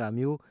ည့်ခွင့်ရတာ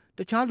မျိုးတ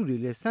ခြားလူတွေ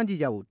လည်းစမ်းကြည့်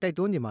ကြဖို့တိုက်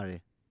တွန်းနေပါတ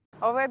ယ်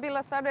Ovo je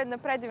bilo stvarno jedno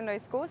predivno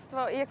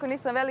iskustvo, iako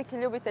nisam veliki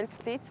ljubitelj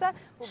ptica.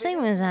 စိတ်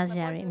ဝင်စားစ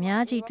ရာတွေအ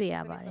များကြီးတွေ့ရ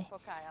ပါတယ်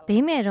။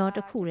ဘေးမဲ့တော့တ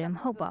စ်ခုတည်းမ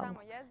ဟုတ်ပါဘူး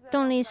။တွ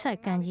န်လီဆက်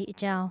ကံကြီးအ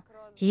ကြောင်း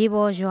ရေ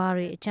ပေါ်ရွာ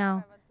တွေအကြောင်း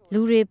လူ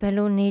တွေဘယ်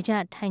လိုနေကြ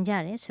ထိုင်ကြ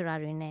တယ်ဆိုတာ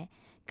တွေနဲ့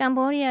ကမ္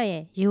ဘောဒီးယား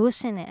ရဲ့ရိုး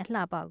စင်တဲ့အလှ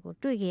ပကို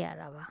တွေ့ခဲ့ရ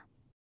တာပါ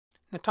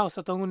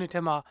2013ခုနှစ်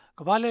ထဲမှာ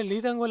ကမ္ဘာလဲ4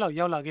သန်းခွဲလောက်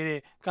ရောက်လာခဲ့တဲ့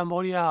ကမ္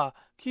ဘောဒီးယားဟာ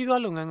ခီး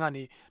သွွားလုပ်ငန်းက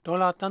နေဒေါ်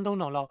လာ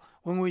3,000လောက်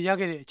ဝင်ငွေရ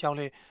ခဲ့တဲ့အကြောင်း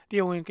လဲတ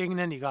ရားဝင်ကိန်းဂ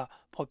ဏန်းတွေက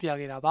ဖော်ပြ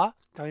ခဲ့တာပါ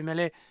ဒါပေမဲ့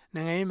လည်း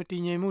နိုင်ငံရေးမတ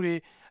ည်ငြိမ်မှုတွေ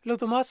အလုပ်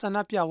သမားဆန္ဒ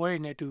ပြပွဲတွေ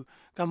နဲ့အတူ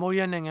ကမ္ဘောဒီး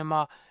ယားနိုင်ငံ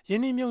မှာယ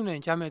င်းနှိမ့်မြုပ်နှံ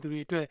ကြမဲ့သူ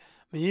တွေအတွက်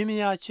မရေမ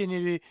ရာအခြေအနေ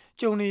တွေ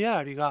ကြုံနေရ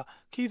တာတွေက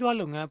ခီးသွွား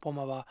လုပ်ငန်းအပေါ်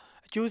မှာပါ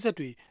အကျိုးဆက်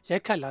တွေရို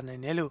က်ခတ်လာနို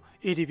င်တယ်လို့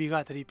ADB က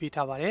သတိပေး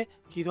ထားပါတယ်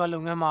ခီးသွွားလု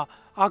ပ်ငန်းမှာ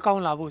အားကော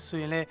င်းလာဖို့ဆို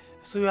ရင်လည်း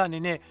အစိုးရအနေ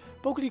နဲ့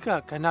ပုဂ္ဂလိကကဏ္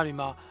ဍတွေ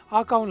မှာ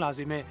အားကောင်းလာ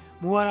စေမဲ့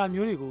မူဝါဒ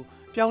မျိုးတွေကို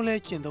ပြောင်းလဲ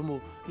ကျင့်သုံးမှု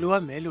လိုအ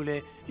ပ်မယ်လို့လ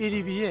ည်း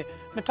ADB ရဲ့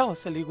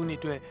2014ခုနှစ်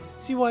အတွက်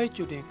စီးပွားရေး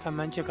ကြိုတင်ခန့်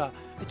မှန်းချက်က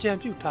အကြံ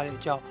ပြုထားတဲ့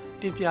အကြောင်း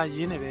တင်ပြရ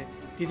င်းနဲ့ပဲ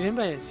ဒီသတင်းပ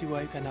တ်ရဲ့စီး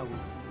ပွားရေးကဏ္ဍကို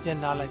ညှ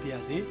နာလိုက်ပါရ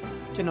စေ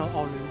ကျွန်တော်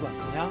အောင်လွင်ဦးပါ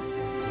ခင်ဗျာ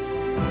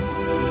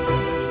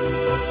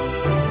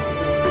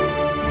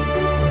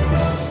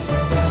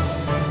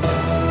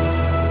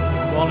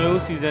ဘောင်လူ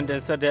စီဇန်တ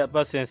င်ဆက်တဲ့အပ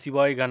တ်စဉ်စီး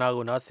ပွားရေးကဏ္ဍ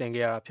ကိုနားဆင်ကြ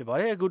ရတာဖြစ်ပါ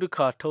တယ်အခုတစ်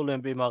ခါထုတ်လွှ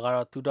င့်ပေးမှာက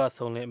တော့သုဒ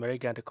ဆုံးလင်းအမေရိ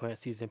ကန်တခွင်အ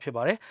စီအစဉ်ဖြစ်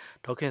ပါတယ်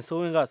ဒေါက်ခင်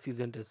စိုးဝင်းကစီစ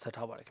ဉ်တင်ဆက်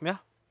ထားပါတယ်ခင်ဗျာ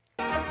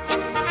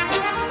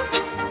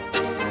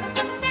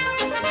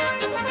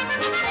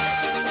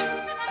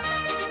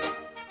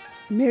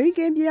အမေရိက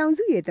န်ပြည်ထောင်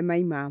စုရဲ့သမို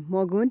င်းမှာ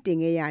မော်ကွန်းတင်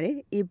ခဲ့ရတဲ့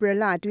ဧပြီ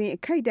လအတွင်းအ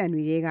ခိုက်အတန့်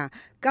တွေက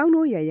ကောင်း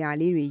တို့ရရ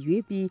လေးတွေ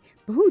ရွေးပြီး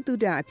ဗဟုသု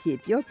တအဖြစ်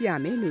ပြောပြ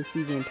မယ်လို့စီ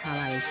စဉ်ထား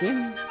ပါတယ်ရှင်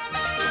။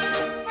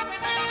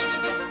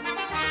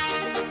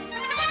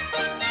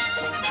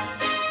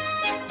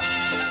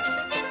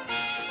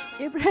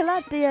ဧပြီလ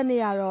1ရက်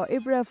နေ့ကတော့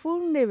April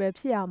Fool နေ့ပဲ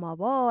ဖြစ်ရမှာ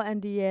ပေါ့အန်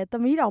ဒီရဲ့သ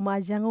မီးတော်မ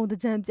ရန်ကုန်တ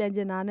ကြံပြန်ကျ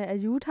င်တာနဲ့အ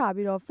ယူထား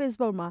ပြီးတော့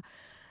Facebook မှာ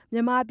မြ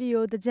န်မာပြည်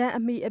ကိုတကြံ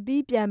အမိအ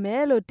ပြီးပြန်မ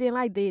ယ်လို့တင်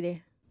လိုက်သေးတယ်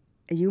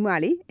အယူမ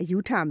လေးအယူ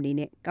ထမနေ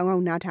နဲ့ကောင်းကော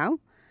င်းနားထောင်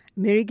အ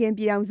မေရိကန်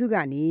ပြည်ထောင်စုက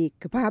နေ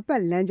ကမ္ဘာပ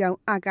တ်လမ်းကြောင်း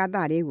အာကာသ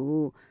တွေ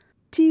ကို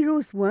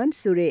T-Rose-1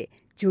 ဆိုတဲ့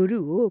ဂျိုရု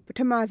ကိုပထ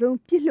မဆုံး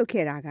ပြစ်လွှတ်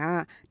ခဲ့တာက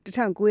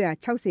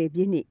1960ပြ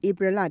ည့်နှစ်ဧ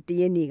ပြီလ1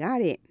ရက်နေ့က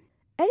တဲ့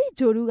အဲ့ဒီ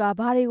ဂျိုရုက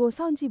ဘာတွေကို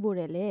စောင့်ကြည့်ဖို့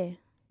တယ်လဲ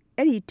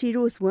အဲ့ဒီ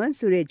T-Rose-1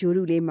 ဆိုတဲ့ဂျို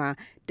ရုလေးမှာ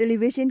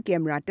television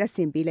camera တက်ဆ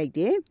င်ပေးလိုက်တ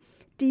ယ်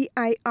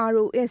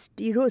TIROS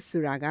T-Rose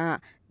ဆိုတာက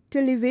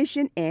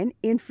Television and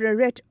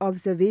Infrared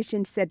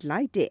Observation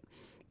Satellite တဲ့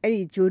အဲ့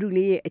ဒီဂျိုရု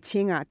လေးရဲ့အချ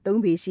င်းက3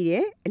ပေရှိတ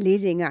ယ်အလေး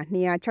ချိန်က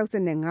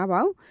265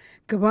ပေါင်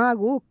ကမ္ဘာ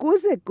ကို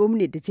69မိ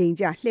နစ်တစ်ချိန်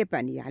ကြာလှည့်ပ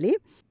တ်နေတာလေ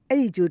အဲ့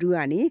ဒီဂျိုရုက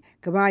နေ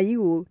ကမ္ဘာကြီး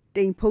ကို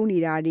တိမ်ဖုံးနေ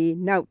တာတွေ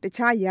နောက်တ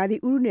ခြားရာသီ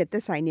ဥတုနဲ့သ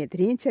က်ဆိုင်တဲ့သ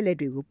တင်းချက်လက်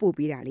တွေကိုပို့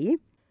ပေးတာလေ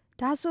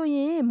ဒါဆိုရ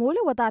င်မိုး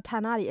လေဝသဌာ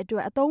နတွေအတွ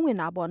က်အသုံးဝင်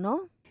တာပေါ့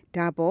နော်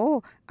ဒါပေါ်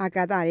အာ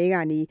ကာသတွေက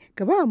နေ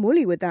ကမ္ဘာမိုး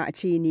လေဝသအ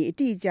ခြေအနေအ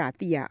တိအကျ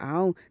သိရအော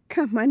င်ခ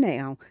န့်မှန်းနိုင်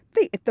အောင်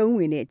သိအသုံးဝ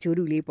င်တဲ့ဂျို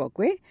ရုလေးပေါ့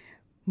ကွယ်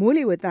မိုး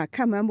လေဝသခ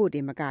န့်မှန်းဖို့တ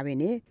င်မကပဲ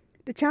နဲ့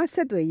တခြားဆ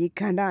က်သွယ်ရေး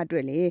ကဏ္ဍအတွ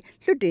က်လည်း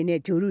လွှတ်တင်တဲ့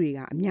ဂျိုရုတွေက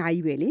အများ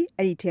ကြီးပဲလေ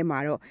အဲ့ဒီထဲမှာ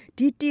တော့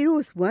ဒီ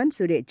T-Rose-1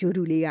 ဆိုတဲ့ဂျို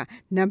ရုလေးက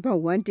number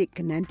 1 tick က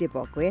နန်းတစ်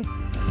ပေါ့ကွယ်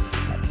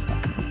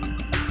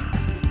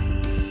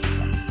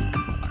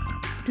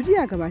ဒုတိယ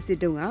ကမ္ဘာစစ်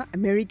တုန်းက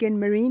American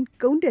Marine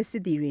ကုန်းတက်စ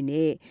စ်သည်တွေ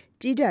နဲ့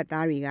ကြည်းတပ်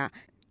သားတွေက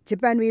ဂျ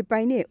ပန်တွေ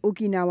ပိုင်တဲ့အို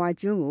ကီနာဝါ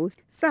ကျွန်းကို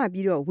စ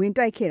ပြီးတော့ဝင်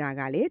တိုက်ခဲ့တာ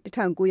ကလည်း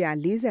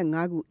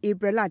1945ခုဧ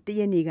ပြီလ1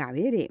ရက်နေ့က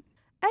ပဲတဲ့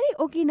အဲ့ဒီ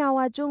အိုကီနာ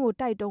ဝါကျွန်းကို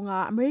တိုက်တုန်းက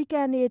အမေရိက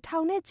န်တွေထော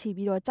င်နဲ့ချီ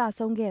ပြီးတော့ကြာ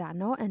ဆုံးခဲ့တာ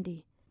နော်အန်ဒီ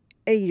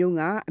အဲ့ဒီတုန်း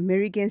ကအမေ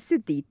ရိကန်စ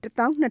စ်သည်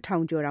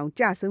12000ကျော်တောင်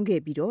ကြာဆုံး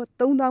ခဲ့ပြီးတော့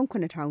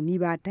38000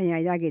နီးပါးဒဏ်ရာ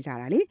ရခဲ့ကြ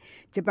တာလေ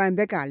ဂျပန်ဘ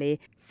က်ကလည်း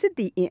စစ်သ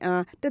ည်အင်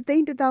အား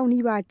31000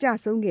နီးပါးကြာ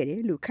ဆုံးခဲ့တ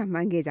ယ်လို့ခန့်မှ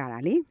န်းခဲ့ကြတာ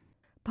လေ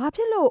ဘာဖြ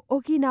စ်လို့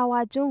အိုကီနာဝါ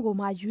ကျွန်းကို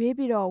မှရွေး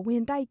ပြီးတော့ဝ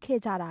င်တိုက်ခဲ့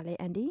ကြတာလဲ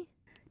အန်ဒီ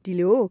ဒီ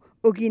လို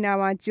အိုကီနာ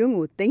ဝါကျွန်း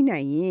ကိုသိမ်းနို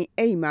င်ရင်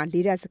အဲ့ဒီမှာလေ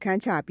တပ်စခ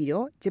န်းချပြီး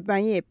တော့ဂျပ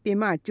န်ရဲ့ပင်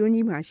မကျွန်း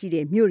ကြီးမှာရှိ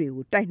တဲ့မြို့တွေ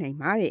ကိုတိုက်နိုင်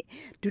မှာတဲ့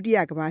ဒုတိယ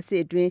ကမ္ဘာစ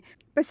စ်အတွင်း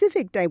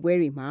Pacific တိုက်ပွဲ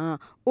တွေမှာ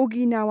အို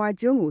ကီနာဝါ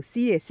ကျွန်းကို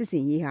စီးတဲ့စစ်စ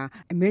င်ရေးဟာ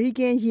အမေရိ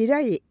ကန်ရေတ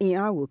ပ်ရဲ့အင်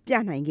အားကိုပြ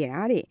နိုင်ခဲ့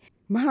တာတဲ့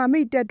မဟာမိ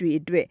တ်တပ်တွေ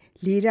အတွက်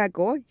လေတပ်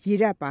ကောရေ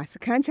တပ်ပါစ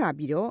ခန်းချ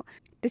ပြီးတော့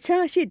တ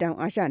ခြားရှေ့တောင်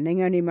အာရှနိုင်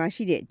ငံတွေမှာ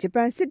ရှိတဲ့ဂျပ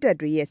န်စစ်တပ်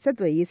တွေရဲ့ဆက်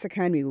သွယ်ရေးစခ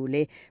န်းတွေကိုလ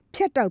ည်းဖျ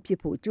က်တောက်ပစ်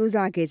ဖို့ကြိုး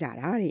စားခဲ့ကြ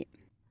တာတဲ့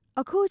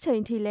အခုချိ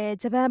န်ထိလဲ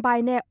ဂျပန်ပို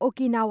င်နဲ့အို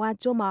ကီနာဝါ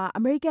ကျွန်းမှာအ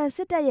မေရိကန်စ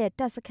စ်တပ်ရဲ့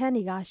တပ်စခန်း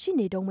တွေကရှိ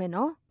နေတုံးပဲ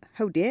နော်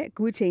ဟုတ်တယ်အ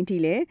ခုချိန်ထိ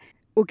လဲ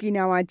အိုကီ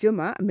နာဝါကျွန်း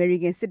မှာအမေရိ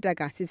ကန်စစ်တပ်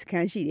ကစစ်စခ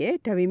န်းရှိတယ်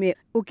ဒါပေမဲ့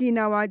အိုကီ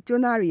နာဝါကျွ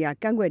န်းသားတွေက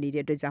ကန့်ကွက်နေ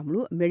တဲ့အတွက်ကြောင့်မ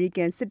လို့အမေရိက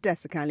န်စစ်တပ်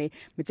စခန်းလေး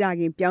မကြ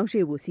ခင်ပြောင်း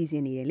ရွှေ့ဖို့စီစ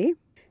ဉ်နေတယ်လေ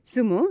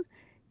စုမွန်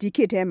ဒီ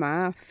ခေတ်ထဲမှာ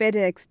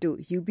FedEx တို့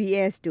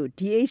UPS တို့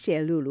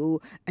DHL တို့လို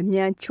အမြ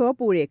န်ချော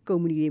ပို့တဲ့ကု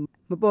မ္ပဏီတွေ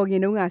မပေါ်ခ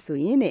င်တုန်းကဆို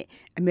ရင်တဲ့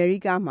အမေရိ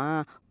ကမှာ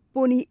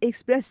Pony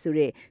Express ဆို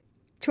တဲ့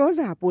ချော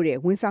စာပို့တဲ့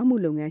ဝန်ဆောင်မှု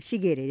လုပ်ငန်းရှိ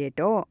ခဲ့တဲ့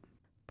တော့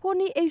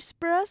Pony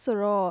Express ဆို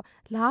တော့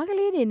လားက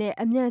လေးတွေနဲ့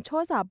အမြန်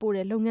ချောစာပို့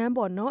တဲ့လုပ်ငန်း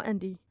ပေါ့နော်အန်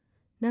ဒီ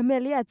နာမ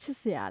ည်လေးကချစ်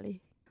စရာလေး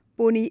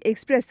Pony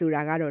Express ဆို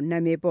တာကတော့နာ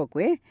မည်ပေါ့ကွ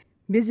ယ်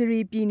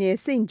Missouri ပြည်နယ်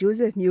St.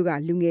 Joseph မြို့က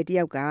လူငယ်တ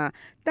ယောက်က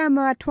တာ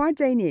မာထွား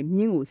ကျိုင်းနဲ့မြ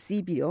င်းကို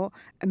စီးပြီးတော့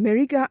အမေ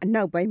ရိကအ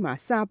နောက်ပိုင်းမှာ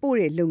စာပို့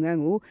တဲ့လုပ်ငန်း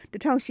ကို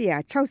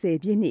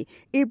1860ပြည့်နှစ်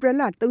ဧပြီ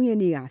လ3ရက်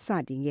နေ့ကစ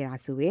တင်ခဲ့တာ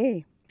ဆိုပဲ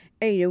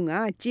အဲ့ဒီတုန်းက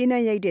ကျေးန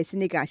န်းရိုက်တဲ့စ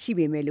နစ်ကရှိ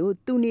ပေမဲ့လို့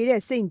သူနေ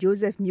တဲ့ St.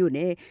 Joseph မြို့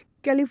နဲ့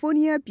ကယ်လီဖိုး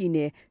နီးယားပြည်န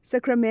ယ်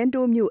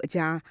Sacramento မြို့အ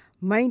ကြား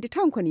မိုင်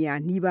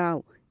1900နီးပါး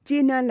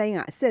ကျေးနန်းလိုင်းက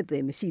အဆက်အသွ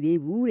ယ်မရှိသေး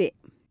ဘူးတဲ့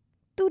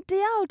သူတ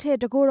ယောက်ထဲ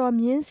တကိုယ်တော်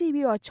မြင်းစီး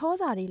ပြီးတော့ချော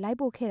စာတွေလိုက်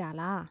ပို့ခဲ့တာ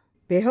လား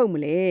ဘယ်ဟုတ်မ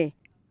လဲ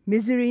မ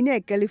စ်ဇူရီနဲ့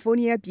ကယ်လီဖိုး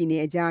နီးယားပြည်န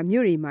ယ်အကြား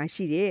မြို့တွေမှာ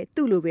ရှိတဲ့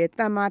သူ့လိုပဲ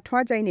တမ္မာ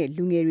ထွားကြိုက်တဲ့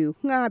လူငယ်တွေကို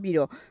ငှားပြီး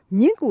တော့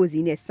မြင်းကိုစီ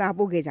နဲ့စာ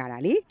ပို့ခဲ့ကြတာ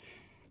လေ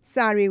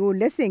စာတွေကို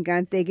လက်ဆင့်က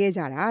မ်းတည်ခဲ့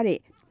ကြတာတဲ့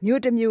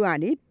မြို့တစ်မြို့က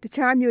နေတ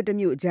ခြားမြို့တစ်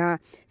မြို့အကြား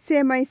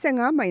10မိုင်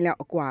15မိုင်လောက်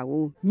အကွာ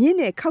ကိုမြင်း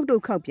နဲ့ခောက်တု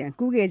တ်ခောက်ပြန်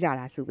ကူးခဲ့ကြ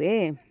တာဆိုပဲ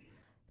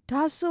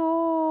ဒါဆို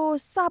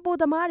စာပို့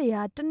သမားတွေက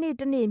တ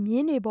နေ့မြ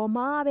င်းတွေပေါ်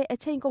မှာပဲအ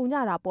ချိန်ကုန်ကြ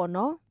တာပေါ့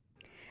နော်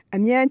အ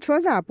မြန်ချော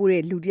စာပို့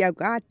တဲ့လူတစ်ယောက်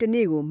ကတ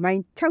နေ့ကိုမို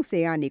င်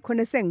60ကနေ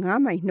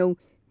85မိုင်နှုန်း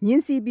မြ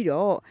င်းစီးပြီး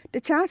တော့တ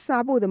ခြားစာ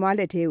ပို့သမား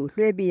လက်ထဲကို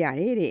လွှဲပေးရ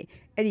တယ်တဲ့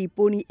အဲ့ဒီ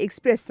Pony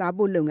Express စာ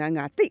ပို့လုပ်ငန်းက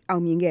သိပ်အော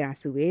င်မြင်ခဲ့တာ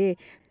ဆိုပဲ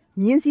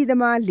မြင်းစီးသ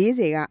မား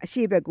40ကအ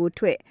ရှေ့ဘက်ကို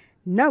ထွက်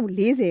နောက်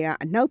40က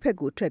အနောက်ဘက်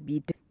ကိုထွက်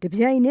ပြီးတ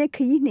ပြိုင်တည်းခ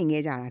ရီးနှင်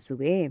ခဲ့ကြတာဆို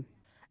ပဲ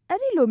အဲ့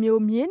ဒီလို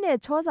မျိုးမြင်းနဲ့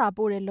ချောစာ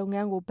ပို့တဲ့လုပ်င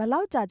န်းကိုဘယ်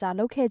လောက်ကြာ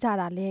လုပ်ခဲ့ကြ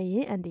တာလဲယ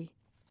င်အန်ဒီ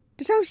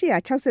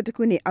1862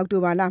ခုနှစ်အောက်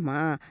တိုဘာလမှာ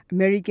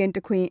American တ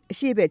ခွင်အ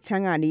ရှေ့ဘက်ချ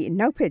မ်းကနေအ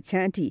နောက်ဘက်ချ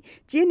မ်းအထိ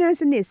ကျင်းနှန်း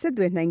စနစ်ဆက်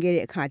သွယ်နိုင်ခဲ့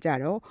တဲ့အခါကျ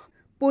တော့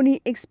Pony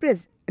Express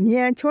အမြ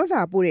န်ချောစာ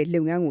ပို့တဲ့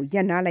လုပ်ငန်းကိုရ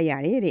ပ်နားလိုက်ရ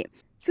တယ်တဲ့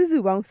စုစု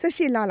ပေါင်း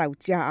18လလောက်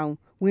ကြာအောင်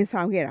ဝန်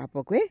ဆောင်ခဲ့တာ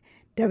ပေါ့ကွယ်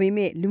ဒါပေ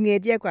မဲ့လူငယ်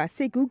တယောက်က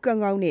စိတ်ကူးကော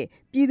င်းကောင်းနဲ့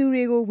ပြည်သူ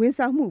တွေကိုဝန်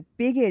ဆောင်မှု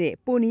ပေးခဲ့တဲ့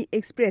Pony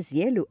Express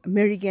ရဲ့လို့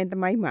American သ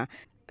မိုင်းမှာ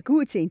အခု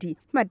အချိန်ထိ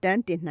မှတ်တ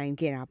မ်းတင်နိုင်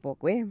ခဲ့တာပေါ့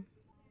ကွယ်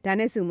ဒါ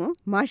နဲ့ဆိုမ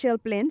Marshall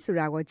Plan ဆို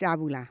တာကိုကြား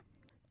ဘူးလား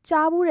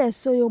ကြားဘူးတဲ့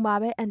ဆိုရုံပါ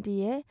ပဲအန်တီ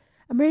ရဲ့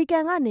အမေရိက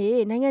န်ကနေ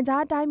နိုင်ငံ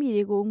ခြားတိုင်းပြည်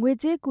တွေကိုငွေ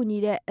ကြေးကူညီ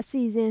တဲ့အ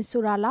စီအစဉ်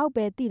ဆိုတာလောက်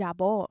ပဲသိတာ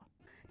ပေါ့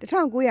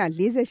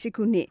1948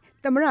ခုနှစ်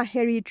သမ္မတ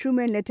Harry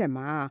Truman လက်ထက်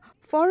မှာ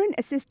Foreign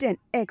Assistance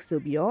Act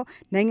ဆိုပြီးတော့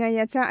နိုင်ငံရ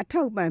ပ်ခြားအ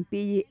ထောက်အပံ့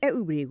ပေးရေးအက်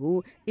ဥပဒေကို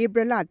ဧ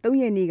ပြီလ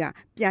3ရက်နေ့က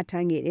ပြဋ္ဌာ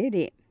န်းခဲ့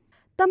တဲ့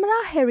သမ္မတ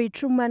Harry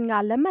Truman က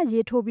လက်မှတ်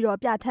ရေးထိုးပြီးတော့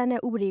ပြဋ္ဌာန်း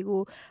တဲ့ဥပဒေ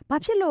ကိုဘာ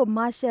ဖြစ်လို့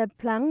Marshall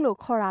Plan လို့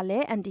ခေါ်တာလဲ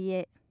အန်တီ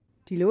ရဲ့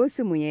ဒီလို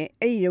ဆိုမှရဲ့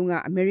အဲ့ဒီတုန်းက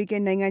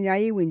American နိုင်ငံသား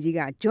ရေးဝန်ကြီး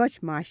က George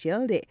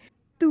Marshall တဲ့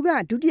သူက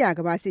ဒုတိယ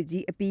ကမ္ဘာစစ်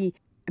ကြီးအပြီး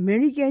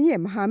American ရဲ့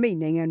မဟာမိတ်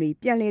နိုင်ငံတွေ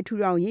ပြန်လည်ထူ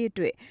ထောင်ရေးအ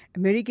တွက်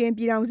American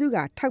ပြည်ထောင်စုက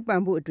ထောက်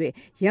ပံ့ဖို့အတွက်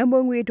ရန်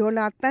ပုံငွေဒေါ်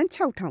လာသန်း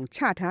6000ချ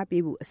ထား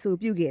ပေးဖို့အဆို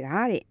ပြုခဲ့တာ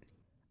တဲ့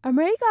အ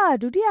မေရိက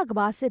ဒုတိယကမ္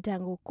ဘာစစ်တ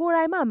မ်းကိုယ်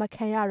တိုင်မှမ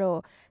ခံရတော့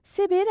စ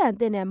စ်ဘေးဒဏ်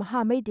သင့်တဲ့မဟာ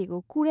မိတ်တွေ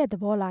ကိုကူတဲ့သ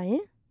ဘောလားယ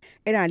င်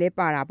အဲ့ဒါလဲ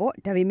ပါတာပေါ့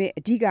ဒါပေမဲ့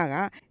အဓိက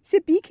စ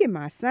စ်ပြီးခေတ်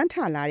မှာစမ်းထ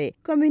လာတဲ့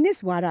ကွန်မြူနစ်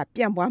ဝါဒ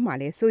ပြန့်ပွားမှ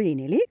လဲစိုးရိမ်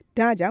နေလေ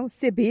ဒါကြောင့်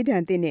စစ်ဘေးဒ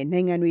ဏ်သင့်တဲ့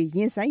နိုင်ငံတွေရ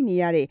င်ဆိုင်နေ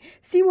ရတဲ့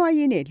စီးပွား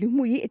ရေးနဲ့လူ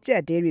မှုရေးအကျ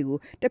ပ်တဲတွေကို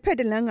တစ်ဖက်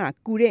တစ်လမ်းက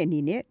ကူတဲ့အနေ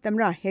နဲ့သမ္မ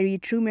တ Harry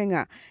Truman က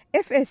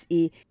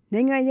FSA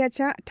နိုင်ငံရပ်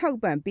ခြားအထောက်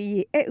အပံ့ပေး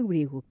ရေးအက်ဥပ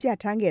ဒေကိုပြဋ္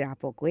ဌာန်းခဲ့တာ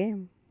ပေါ့ကွယ်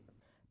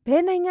ဘ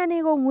ယ်နိုင်ငံတွေ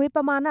ကိုငွေပ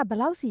မာဏဘယ်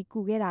လောက်စီကူ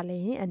ခဲ့တာလဲ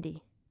ဟင်အန်တီ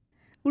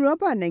ဥရော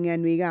ပနိုင်ငံ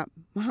တွေက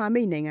မဟာ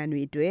မိတ်နိုင်ငံ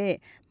တွေအတွက်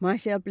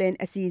Marshall Plan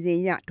အစီအစဉ်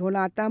အရဒေါ်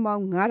လာသန်းပေါ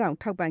င်း9000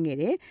ထောက်ပံ့ခဲ့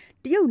တယ်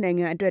။တရုတ်နိုင်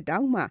ငံအတွက်တော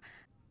င်မှ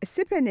အစ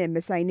စ်ဖက်နဲ့မ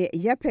ဆိုင်တဲ့အ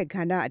ရက်ဖက်ခ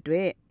န္ဓာအတွ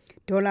က်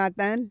ဒေါ်လာ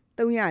သန်း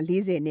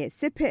340နဲ့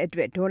စစ်ဖက်အတွ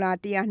က်ဒေါ်လာ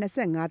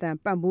125သန်း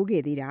ပံ့ပိုး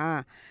ခဲ့သေးတာ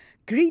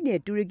။ဂရိနဲ့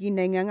တူရကီ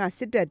နိုင်ငံကစ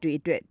စ်တပ်တွေ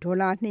အတွက်ဒေါ်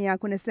လာ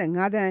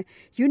285သန်း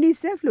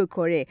UNICEF လို့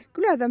ခေါ်တဲ့ကု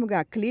လသမဂ္ဂ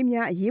ကလေး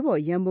များအရေး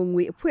ပေါ်ရန်ပုံ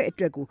ငွေအဖွဲ့အ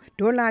တွက်ကို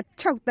ဒေါ်လာ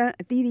6သန်း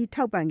အသီးသီး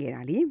ထောက်ပံ့ခဲ့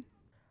တာလေ။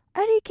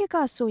အဲ့ဒီခေတ်က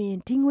ဆိုရင်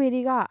ဒီငွေ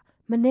တွေက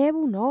မနှဲ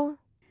ဘူးနော်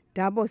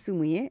ဒါပေါ့စု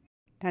မရဲ့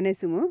ဒါနဲ့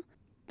စုမ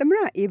သမ္မတ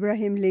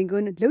Abraham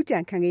Lincoln လောက်ကြံ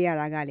ခံခဲ့ရ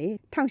တာကလေ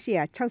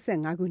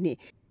1865ခုနှစ်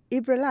ဧ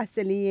ပြီလ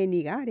14ရက်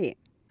နေ့ကတဲ့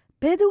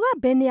ဘယ်သူက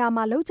ဘယ်နေရာ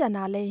မှာလောက်ကြံ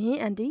တာလဲဟင်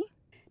အန်တီ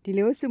ဒီ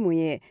လိုစုမ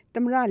ရဲ့သ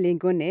မ္မတ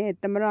Lincoln နဲ့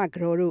သမ္မတက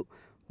တော်တို့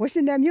ဝါရှ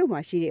င်တန်မြို့မှာ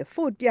ရှိတဲ့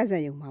Ford ပြဇာ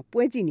တ်ရုံမှာ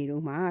ပွဲကြည့်နေ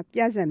တော့မှပြ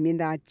ဇာတ်မင်း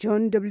သား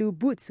John W.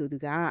 Booth ဆိုသူ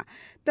က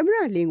သမ္မတ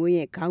လင်ကွန်း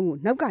ရဲ့ခေါင်းကို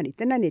နောက်ကနေ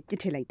တနတ်နဲ့ပစ်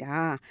ထည့်လိုက်တာ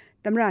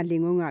သမ္မတလ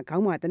င်ကွန်းကခေါ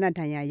င်းမှာတနတ်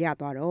ဒဏ်ရာရ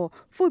သွားတော့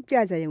Ford ပြ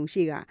ဇာတ်ရုံ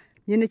ရှိက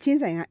မျက်နှာချင်း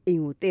ဆိုင်ကအိ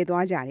မ်ကိုတည်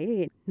သွားကြတယ်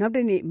တဲ့နောက်တ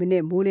နေ့မ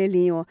နေ့မိုးလဲလ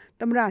င်းရော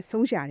သမ္မတ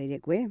ဆုံးရှာ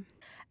တဲ့ကွယ်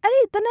အဲ့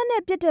ဒီတနတ်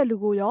နဲ့ပစ်တဲ့လူ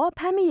ကိုရောဖ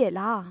မ်းမိရဲ့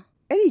လား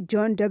အဲ့ဒီ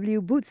John W.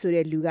 Booth ဆို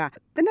တဲ့လူက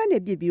တနတ်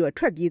နဲ့ပစ်ပြီးတော့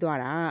ထွက်ပြေးသွား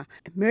တာ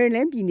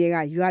Maryland ပြည်နယ်က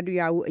ရွာတ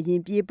ရွာကိုအရ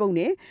င်ပြေးပုန်း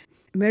တယ်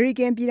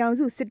American ပြည်ထောင်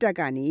စုစစ်တပ်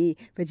ကနေ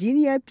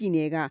Virginia ပြည်န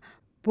ယ်က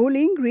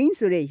Bowling Green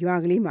ဆိုတဲ့ရွာ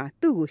ကလေးမှာ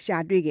သူ့ကိုရှာ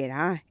တွေ့ခဲ့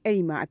တာအဲ့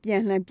ဒီမှာအပြ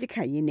န်လှန်ပစ်ခ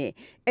တ်ရင်းနဲ့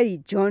အဲ့ဒီ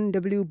John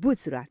W. Booth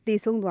ဆိုတာတေ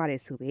ဆုံးသွားတ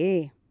ယ်ဆိုပဲ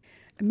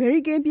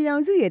American ပြည်ထော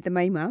င်စုရဲ့သ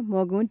မိုင်းမှာ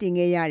မော်ကွန်းတင်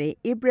ခဲ့ရတဲ့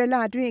ဧပြီလ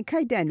အတွင်း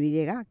ခိုက်တန့်တွေက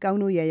ကောင်း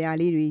တို့ရရ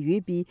လေးတွေ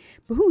ရွေးပြီး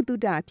ဗဟုသု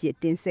တအဖြစ်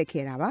တင်ဆက်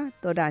ခဲ့တာပါ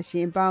သောတာရှ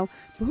င်ပေါင်း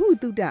ဗဟု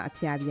သုတအ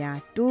ဖျားဖျား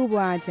တိုး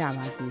ပွားကြ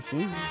ပါစေရှ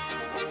င်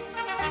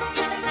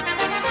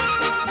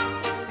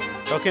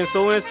ဒေါခင်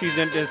ဆိုးဝဲစီဇ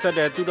န်တင်ဆက်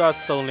တဲ့သုဒ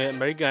ဆုံလေအ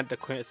မေရိကန်တ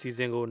ခွင်အစီအစ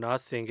ဉ်ကိုနား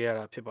ဆင်ကြရ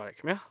တာဖြစ်ပါတယ်ခ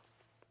င်ဗျာ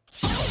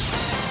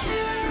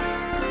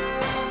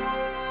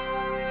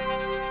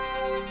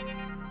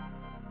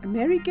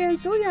American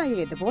ဆိုရ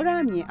ရဲ့သဘော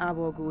ထားမြင်အား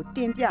ပေါ်ကိုတ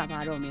င်ပြပါ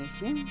တော့မယ်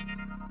ရှင်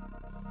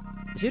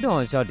အရှေ့တောင်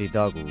အာရှဒေသ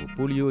ကို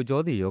ပိုလီယိုအကြော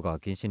သေရောဂါ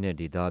ကင်းရှင်းတဲ့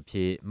ဒေသအဖြ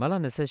စ်မတ်လ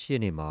28ရ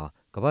က်နေ့မှာ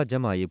ကမ္ဘာ့ကျ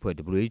န်းမာရေးအဖွဲ့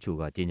WHO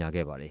ကကြေညာ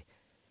ခဲ့ပါတယ်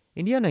။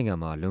အိန္ဒိယနိုင်ငံ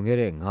မှာလွန်ခဲ့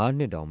တဲ့9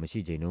နှစ်တောင်မရှိ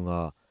ချိန်တုန်းက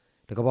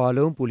တကမ္ဘာ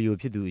လုံးပိုလီယို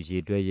ဖြစ်သူအရေ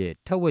အတွက်ရဲ့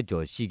ထက်ဝက်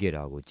ကျော်ရှိခဲ့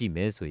တာကိုကြည့်မ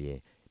ယ်ဆိုရင်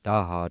ဒါ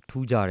ဟာ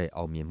ထူးခြားတဲ့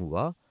အောင်မြင်မှု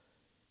ပါ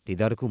။ဒေ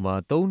သတစ်ခုမှာ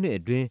3နှစ်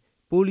အတွင်း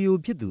ပိုလီယို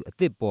ဖြစ်သူအ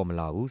သစ်ပေါ်မ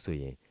လာဘူးဆို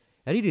ရင်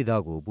အဲ့ဒီဒေသ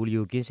ကိုပိုလီ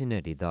ယိုကင်းရှင်း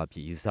တဲ့ဒေသအဖြ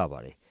စ်ယူဆပါ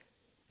တယ်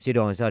။အရှေ့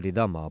တောင်အာရှဒေသ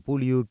မှာပို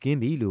လီယိုကင်း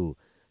ပြီလို့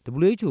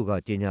WHO က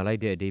ကြေညာလို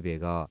က်တဲ့အဓိပ္ပာယ်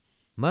က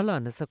မတ်လ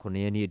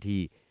29ရက်နေ့အထိ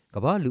က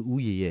မ္ဘာလူ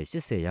ဦးရေရဲ့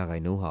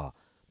80%ဟာ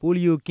ပို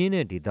လီယိုကင်း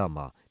တဲ့ဒေသ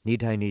မှာနေ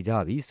ထိုင်နေကြ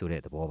ပြီဆို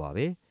တဲ့သဘောပါ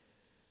ပဲ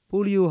။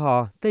ပိုလီယိုဟာ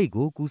သိပ်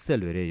ကိုကူးစက်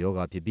လွယ်တဲ့ရော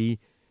ဂါဖြစ်ပြီး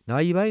နာ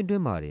ရီပိုင်းအတွ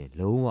င်းမှာတင်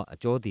လုံးဝအ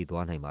ကြောသေ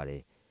သွားနိုင်ပါတ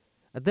ယ်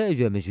။အသက်အ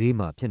ရွယ်မရွေး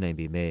မှာဖြစ်နိုင်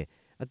ပေမဲ့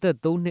အသက်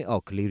3နှစ်အော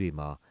က်ကလေးတွေ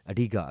မှာအ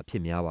ဓိကအဖြ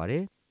စ်များပါတ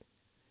ယ်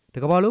။ တ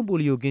ကမ္ဘာလုံးပို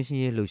လီယိုကင်းရှ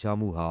င်းရေးလှုပ်ရှား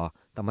မှုဟာ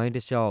သမိုင်းတ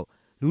စ်လျှောက်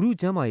လူထု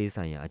ကျန်းမာရေး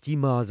ဆိုင်ရာအကြီး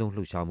မားဆုံး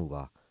လှုပ်ရှားမှု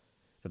ပါ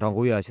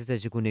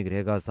1988ခုနှစ်ကတ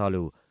ည်းကစ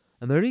လို့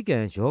အမေရိက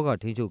န်ရောဂါ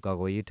ထိန်းချုပ်ကာ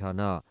ကွယ်ရေးဌာန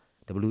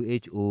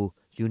WHO,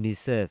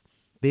 UNICEF,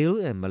 Bill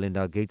and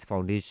Melinda Gates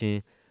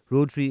Foundation,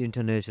 Rotary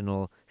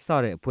International စ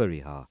တဲ့အဖွဲ့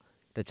တွေဟာ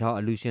တခြား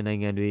အလှူရှင်နို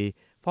င်ငံတွေ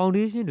ဖောင်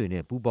ဒေးရှင်းတွေ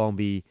နဲ့ပူးပေါင်း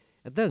ပြီး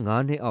အသက်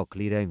9နှစ်အောက်က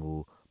လေးတိုင်းကို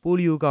ပို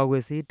လီယိုကာကွ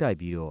ယ်ဆေးတိုက်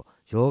ပြီးတော့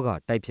ရောဂါ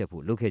တိုက်ဖျက်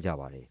ဖို့လုပ်ခဲ့ကြ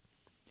ပါတယ်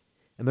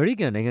။အမေရိ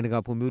ကန်နိုင်ငံတကာ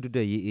ဖွံ့ဖြိုးတိုးတ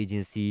က်ရေးအေဂျ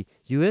င်စီ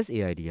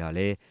USAID ဟာလ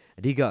ည်း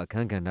အဓိကအခ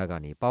န်းကဏ္ဍက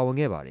နေပါဝင်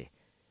ခဲ့ပါတယ်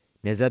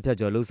။နယ်စပ်ဖြတ်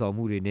ကျော်လှုပ်ဆောင်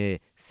မှုတွေနဲ့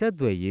ဆက်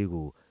သွယ်ရေး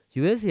ကို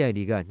USAID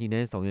ကညှိ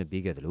နှိုင်းဆောင်ရွက်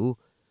ပေးခဲ့တယ်လို့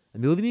အ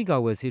မျိုးသမီးကာ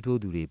ကွယ်ဆေးထိုး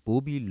သူတွေပို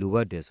ပြီးလိုအ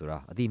ပ်တယ်ဆိုတာ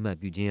အတိအမှတ်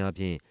ပြုခြင်းအ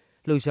ပြင်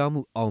လှုပ်ရှား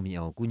မှုအောင်မြင်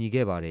အောင်ကူညီ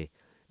ခဲ့ပါတယ်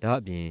။ဒါ့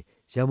အပြင်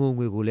ရန်ပုံ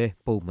ငွေကိုလည်း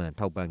ပုံမှန်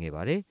ထောက်ပံ့ခဲ့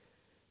ပါတယ်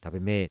။ဒါပေ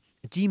မဲ့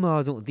အကြီး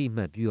မားဆုံးအတိအ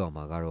မှတ်ပြုအောင်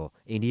မှာကတော့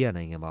အိန္ဒိယ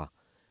နိုင်ငံပါ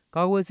။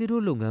ကာကွယ်ဆေး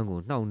ထိုးလုပ်ငန်းကို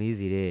နှောင့်နှေး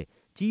စေတဲ့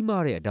ကြီး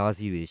မားတဲ့အတားအ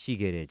ဆီးတွေရှိ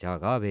ခဲ့တဲ့ကြား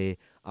ကပဲ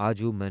အား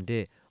ကျိုးမှန်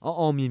တဲ့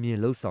အောင်မြင်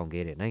လှုပ်ဆောင်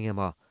ခဲ့တဲ့နိုင်ငံ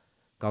ပါ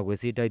။ကာကွယ်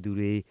ဆေးတိုက်သူ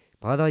တွေ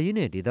ဘာသာရေး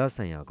နဲ့ဒေသ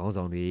ဆိုင်ရာခေါင်း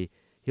ဆောင်တွေ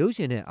ရုပ်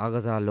ရှင်နဲ့အားက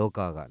စားလောက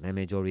ကနာမ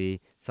ည်ကျော်တွေ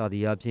စသ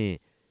ည်အားဖြင့်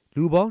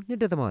လူပေါင်း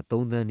 1.3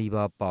 သန်းနီး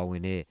ပါးပါဝ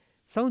င်တဲ့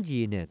စောင့်ကြည့်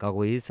ရေးနဲ့ကာ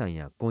ကွယ်ရေးဆိုင်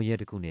ရာကွန်ရက်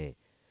တစ်ခုနဲ့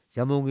ရ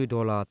န်ပုံငွေ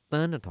ဒေါ်လာသ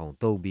န်း 2,000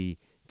 သုံးပြီး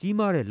ကြီး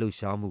မားတဲ့လှုပ်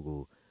ရှားမှု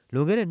ကို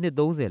လွန်ခဲ့တဲ့နှစ်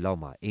30လောက်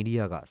မှာအိန္ဒိယ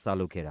ကစ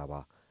လုပ်ခဲ့တာပါ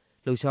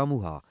လှုပ်ရှားမှု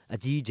ဟာအ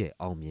ကြီးအကျယ်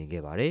အောင်မြင်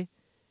ခဲ့ပါတယ်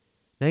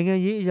နိုင်ငံ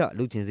ရေးအရ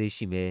လှုပ်ချင်စိတ်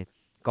ရှိမယ်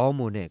ကောင်း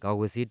မွန်တဲ့ကာ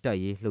ကွယ်ဆေးတိုက်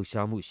ရေးလှုပ်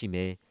ရှားမှုရှိမ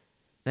ယ်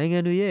နိုင်ငံ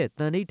တွေရဲ့တ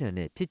န်ဋိဌာန်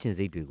နဲ့ဖြစ်ချင်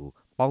စိတ်တွေကို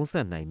ပေါင်းစ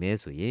ပ်နိုင်မယ်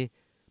ဆိုရင်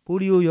ပို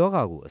လီယိုရော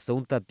ဂါကိုအ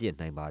ဆုံးသတ်ပစ်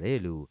နိုင်ပါတယ်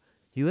လို့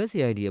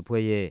USAID အ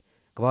ဖွဲ့ရဲ့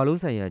ကမ္ဘာလုံး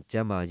ဆိုင်ရာကျ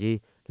န်းမာရေး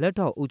လက်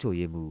ထောက်အုပ်ချုပ်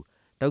ရေးမှူး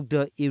ဒေါက်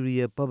တာ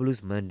Iria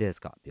Pavlos-Mendez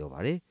ကပြောပါ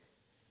တယ်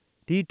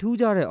ဒီထူး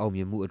ခြားတဲ့အောင်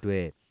မြင်မှုအတွ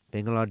က်ဘ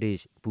င်္ဂလားဒေ့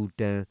ရှ်၊ဘူ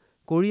တန်၊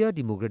ကိုရီးယား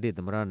ဒီမိုကရက်တစ်သ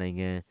မ္မတနိုင်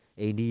ငံ၊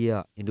အိန္ဒိယ၊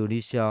အင်ဒို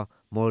နီးရှား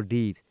၊မော်လ်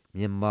ဒိဗ်၊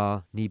မြန်မာ၊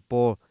နီ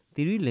ပေါ၊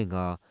သီရိလင်္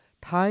ကာ၊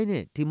ထိုင်း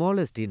နဲ့တီမောလ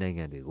က်စတေးနိုင်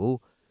ငံတွေကို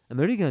အ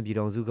မေရိကန်ပြည်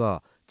ထောင်စုက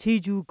ချီး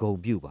ကျူးဂုဏ်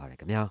ပြုပါတယ်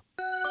ခင်ဗျာ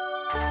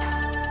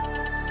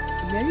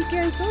အမေရိက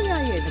န်ဆိုရ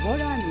ရဲ့သဘော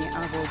ထားအမြင်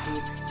အာဘော်ကို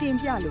တင်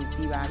ပြလို့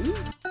ပြီးပါပြီ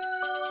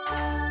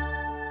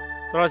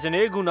တော်ရှင်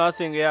လေးခုနားဆ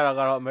င်ကြရတာက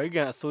တော့အမေရိက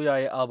န်အစိုးရ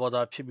ရဲ့အာဘော်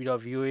သာဖြစ်ပြီးတော့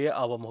VOA ရဲ့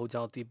အာဘော်မဟုတ်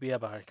ကြောင်းသိပေးရ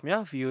ပါတယ်ခင်ဗျာ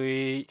VOA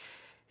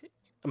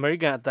အမေရိ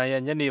ကန်အတန်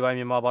ရဲ့ညနေပိုင်း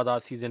မြန်မာဘာသာ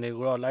အစီအစဉ်တွေ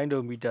ကိုတော့လိုင်း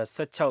ဒိုမီတာ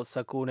16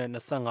 19နဲ့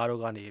25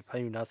တို့ကနေဖ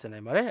မ်းယူနားဆင်နို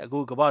င်ပါတယ်အခု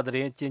ကမ္ဘာသတ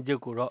င်းအကျဉ်းချု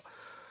ပ်ကိုတော့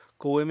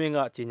ကိုဝင်းမင်းက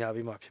ကြီးညာ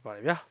ပေးမှာဖြစ်ပါတ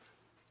ယ်ဗျာ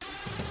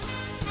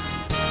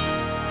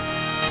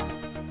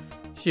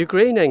ယူက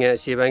ရိန်းနိုင်ငံ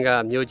အရှေ့ပိုင်းက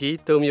မြို့ကြီး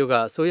၃မြို့က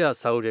အစိုးရ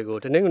စာအုပ်တွေကို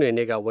တနင်္ဂနွေ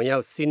နေ့ကဝင်ရော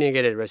က်စီးနင်း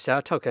ခဲ့တဲ့ရု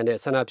ရှားထောက်ခံတဲ့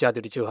ဆန္ဒပြ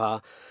သူတချို့ဟာ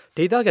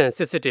ဒေသခံစ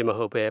စ်တွေမ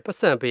ဟုတ်ပဲပတ်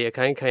စံပေးအ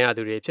ခိုင်းခံရ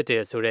သူတွေဖြစ်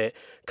တဲ့ဆိုတဲ့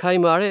ခို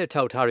င်မာတဲ့အ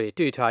ထောက်အထားတွေ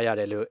တွေ့ထားရ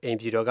တယ်လို့အိမ်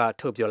ပြည်တော်က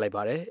ထုတ်ပြောလိုက်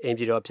ပါတယ်အိမ်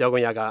ပြည်တော်ပြောခွ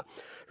င့်ရက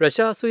ရု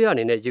ရှားအစိုးရအ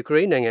နေနဲ့ယူက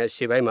ရိန်းနိုင်ငံအ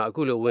ရှေ့ပိုင်းမှာအ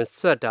ခုလိုဝင်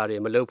ဆွတ်တာတွေ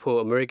မလုပ်ဖို့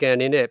အမေရိကန်အ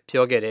နေနဲ့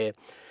ပြောခဲ့တယ်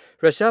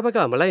ရုရှားဘက်က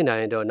မလိုက်နိုင်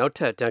ရင်တော့နောက်ထ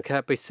ပ်တန်ခ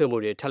တ်ပိတ်ဆို့မှု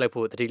တွေထပ်လိုက်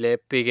ဖို့တတိလဲ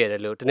ပေးခဲ့တ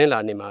ယ်လို့တနင်္လာ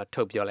နေ့မှာ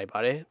ထုတ်ပြောလိုက်ပါ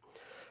တယ်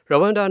ရ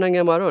ဝမ်ဒါနိုင်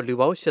ငံမှာတော့လူ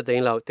ပေါင်း8သိ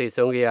န်းလောက်သေ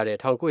ဆုံးခဲ့ရတဲ့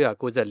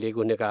1994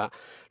ခုနှစ်က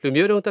လူ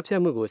မျိုးတုံးတပ်ဖြ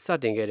တ်မှုကိုစ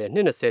တင်ခဲ့တဲ့နှ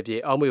စ်20ပြ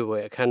ည့်အောက်မေ့ပွဲ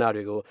အခမ်းအနား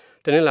တွေကို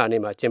တနင်္လာ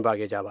နေ့မှာကျင်းပ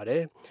ခဲ့ကြပါတ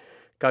ယ်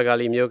။ကာဂါ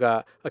လီမြို့က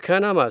အခမ်း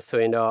အနားမှာဆို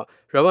ရင်တော့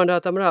ရဝမ်ဒါ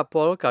သမ္မတ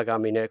ပေါလ်ကာဂါ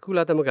မီနဲ့ကုလ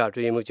သမဂ္ဂအတွ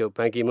င်းရေးမှူးချုပ်ဘ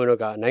န်ကီမွန်း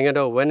တို့ကနိုင်ငံ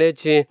တော်ဝန်ကြီး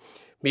ချင်း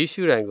မီ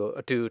ရှူရန်ကို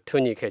အတူထွ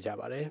န်းညှိခဲ့ကြ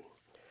ပါတယ်။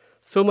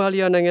ဆိုမာလီ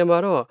ယာနိုင်ငံမှာ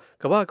တော့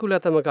ကမ္ဘာကုလ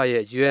သမဂ္ဂ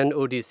ရဲ့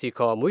UNODC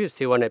ခေါ်မွေး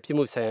ဆေးဝါးနဲ့ပြည်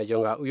မှုဆိုင်ရာ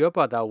ရုံးကဥရောပ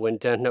သားဝန်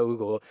ထမ်း2ဦး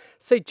ကို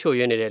စိတ်ချို့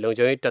ယွင်းနေတဲ့လုံ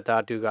ခြုံရေးတပ်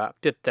သားတူက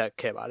ပစ်တက်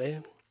ခဲ့ပါတယ်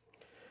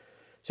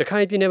။ရခို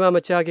င်ပြည်နယ်မှာမ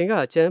ကြာခင်က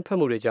အကြမ်းဖက်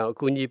မှုတွေကြောင့်အ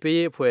ကူအညီပေး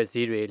ရေးအဖွဲ့အစ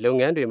ည်းတွေလုပ်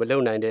ငန်းတွေမလု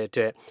ပ်နိုင်တဲ့အ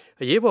တွက်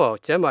အရေးပေါ်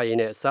ကျန်းမာရေး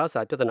နဲ့အစားအ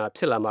စာပြဿနာ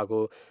ဖြစ်လာမှာ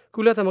ကိုကု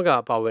လသမဂ္ဂ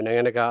အပါအဝင်နိုင်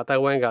ငံတကာအတို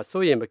င်းအဝိုင်းက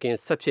စိုးရိမ်မကင်း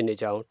ဆက်ဖြစ်နေ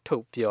ကြောင်းထု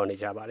တ်ပြောနေ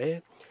ကြပါတယ်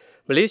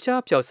။မလေး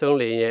ရှားပျောက်ဆုံး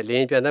လေယာဉ်ရဲ့လေ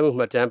ယာဉ်ပြန်သန်းမှု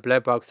မှတ်တမ်း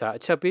Black Box ဟာ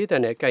အချက်ပေးတ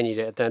န်နဲ့ကိုက်ညီ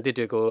တဲ့အတန်အသစ်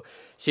တွေကို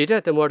ရေတ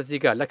ပ်သင်္ဘောတစ်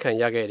စီးကလက်ခံ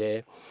ရခဲ့တယ်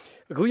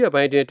။အခုရက်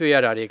ပိုင်းတွင်တွေ့ရ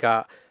တာတွေက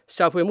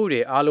ရှာဖွေမှု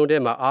တွေအားလုံးထဲ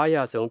မှာအားရ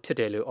ဆုံးဖြစ်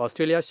တယ်လို့ဩစ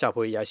တြေးလျရှာ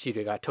ဖွေရရှိ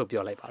တွေကထုတ်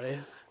ပြောလိုက်ပါတယ်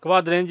။ကမ္ဘာ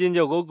သတင်းချင်း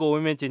ချုပ်ကိုဝ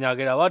င်းမင်းကြီးညာ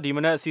ခဲ့တာပါဒီမ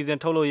နက်အစီအစဉ်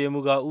ထုတ်လို့ရ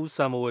မှုကဦး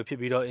စံမိုးဝေဖြစ်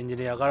ပြီးတော့အင်ဂျင်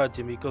နီယာကတော့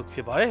Jimmy Cook ဖြ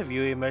စ်ပါတယ်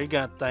VOA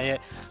American အတန်ရဲ့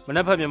မန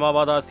က်ဖက်မြန်မာ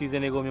ဘာသာအစီအစ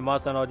ဉ်တွေကိုမြန်မာ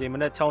စံတော်ချိန်မ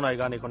နက်6:00 နာရီ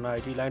ကနေ9:00 နာ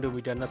ရီထိလိုင်းဒို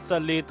မီတာ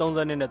24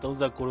 32နဲ့39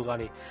တို့က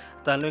နေ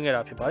အတန်လွှင့်ခဲ့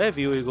တာဖြစ်ပါတယ်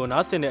VOA ကို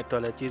နားဆင်တဲ့အတွ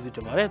က်လည်းကျေးဇူးတ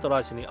င်ပါတယ်သောရ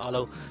ရှင်တွေအား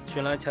လုံးရှ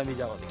င်လန်းချမ်းမြေ့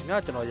ကြပါစေခင်ဗျာ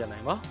ကျွန်တော်ရနို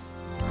င်ပါ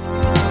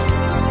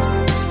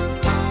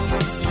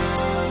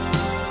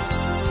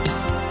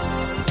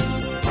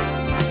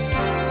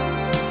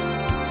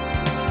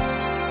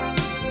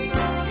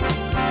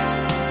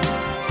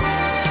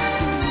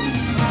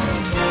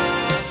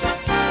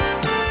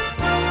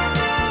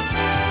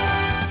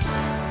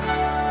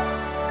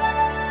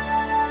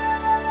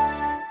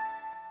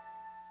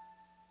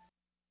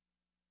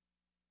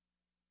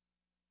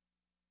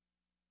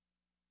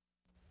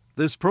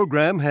This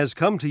program has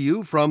come to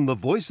you from the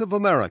Voice of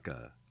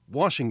America,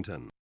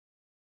 Washington.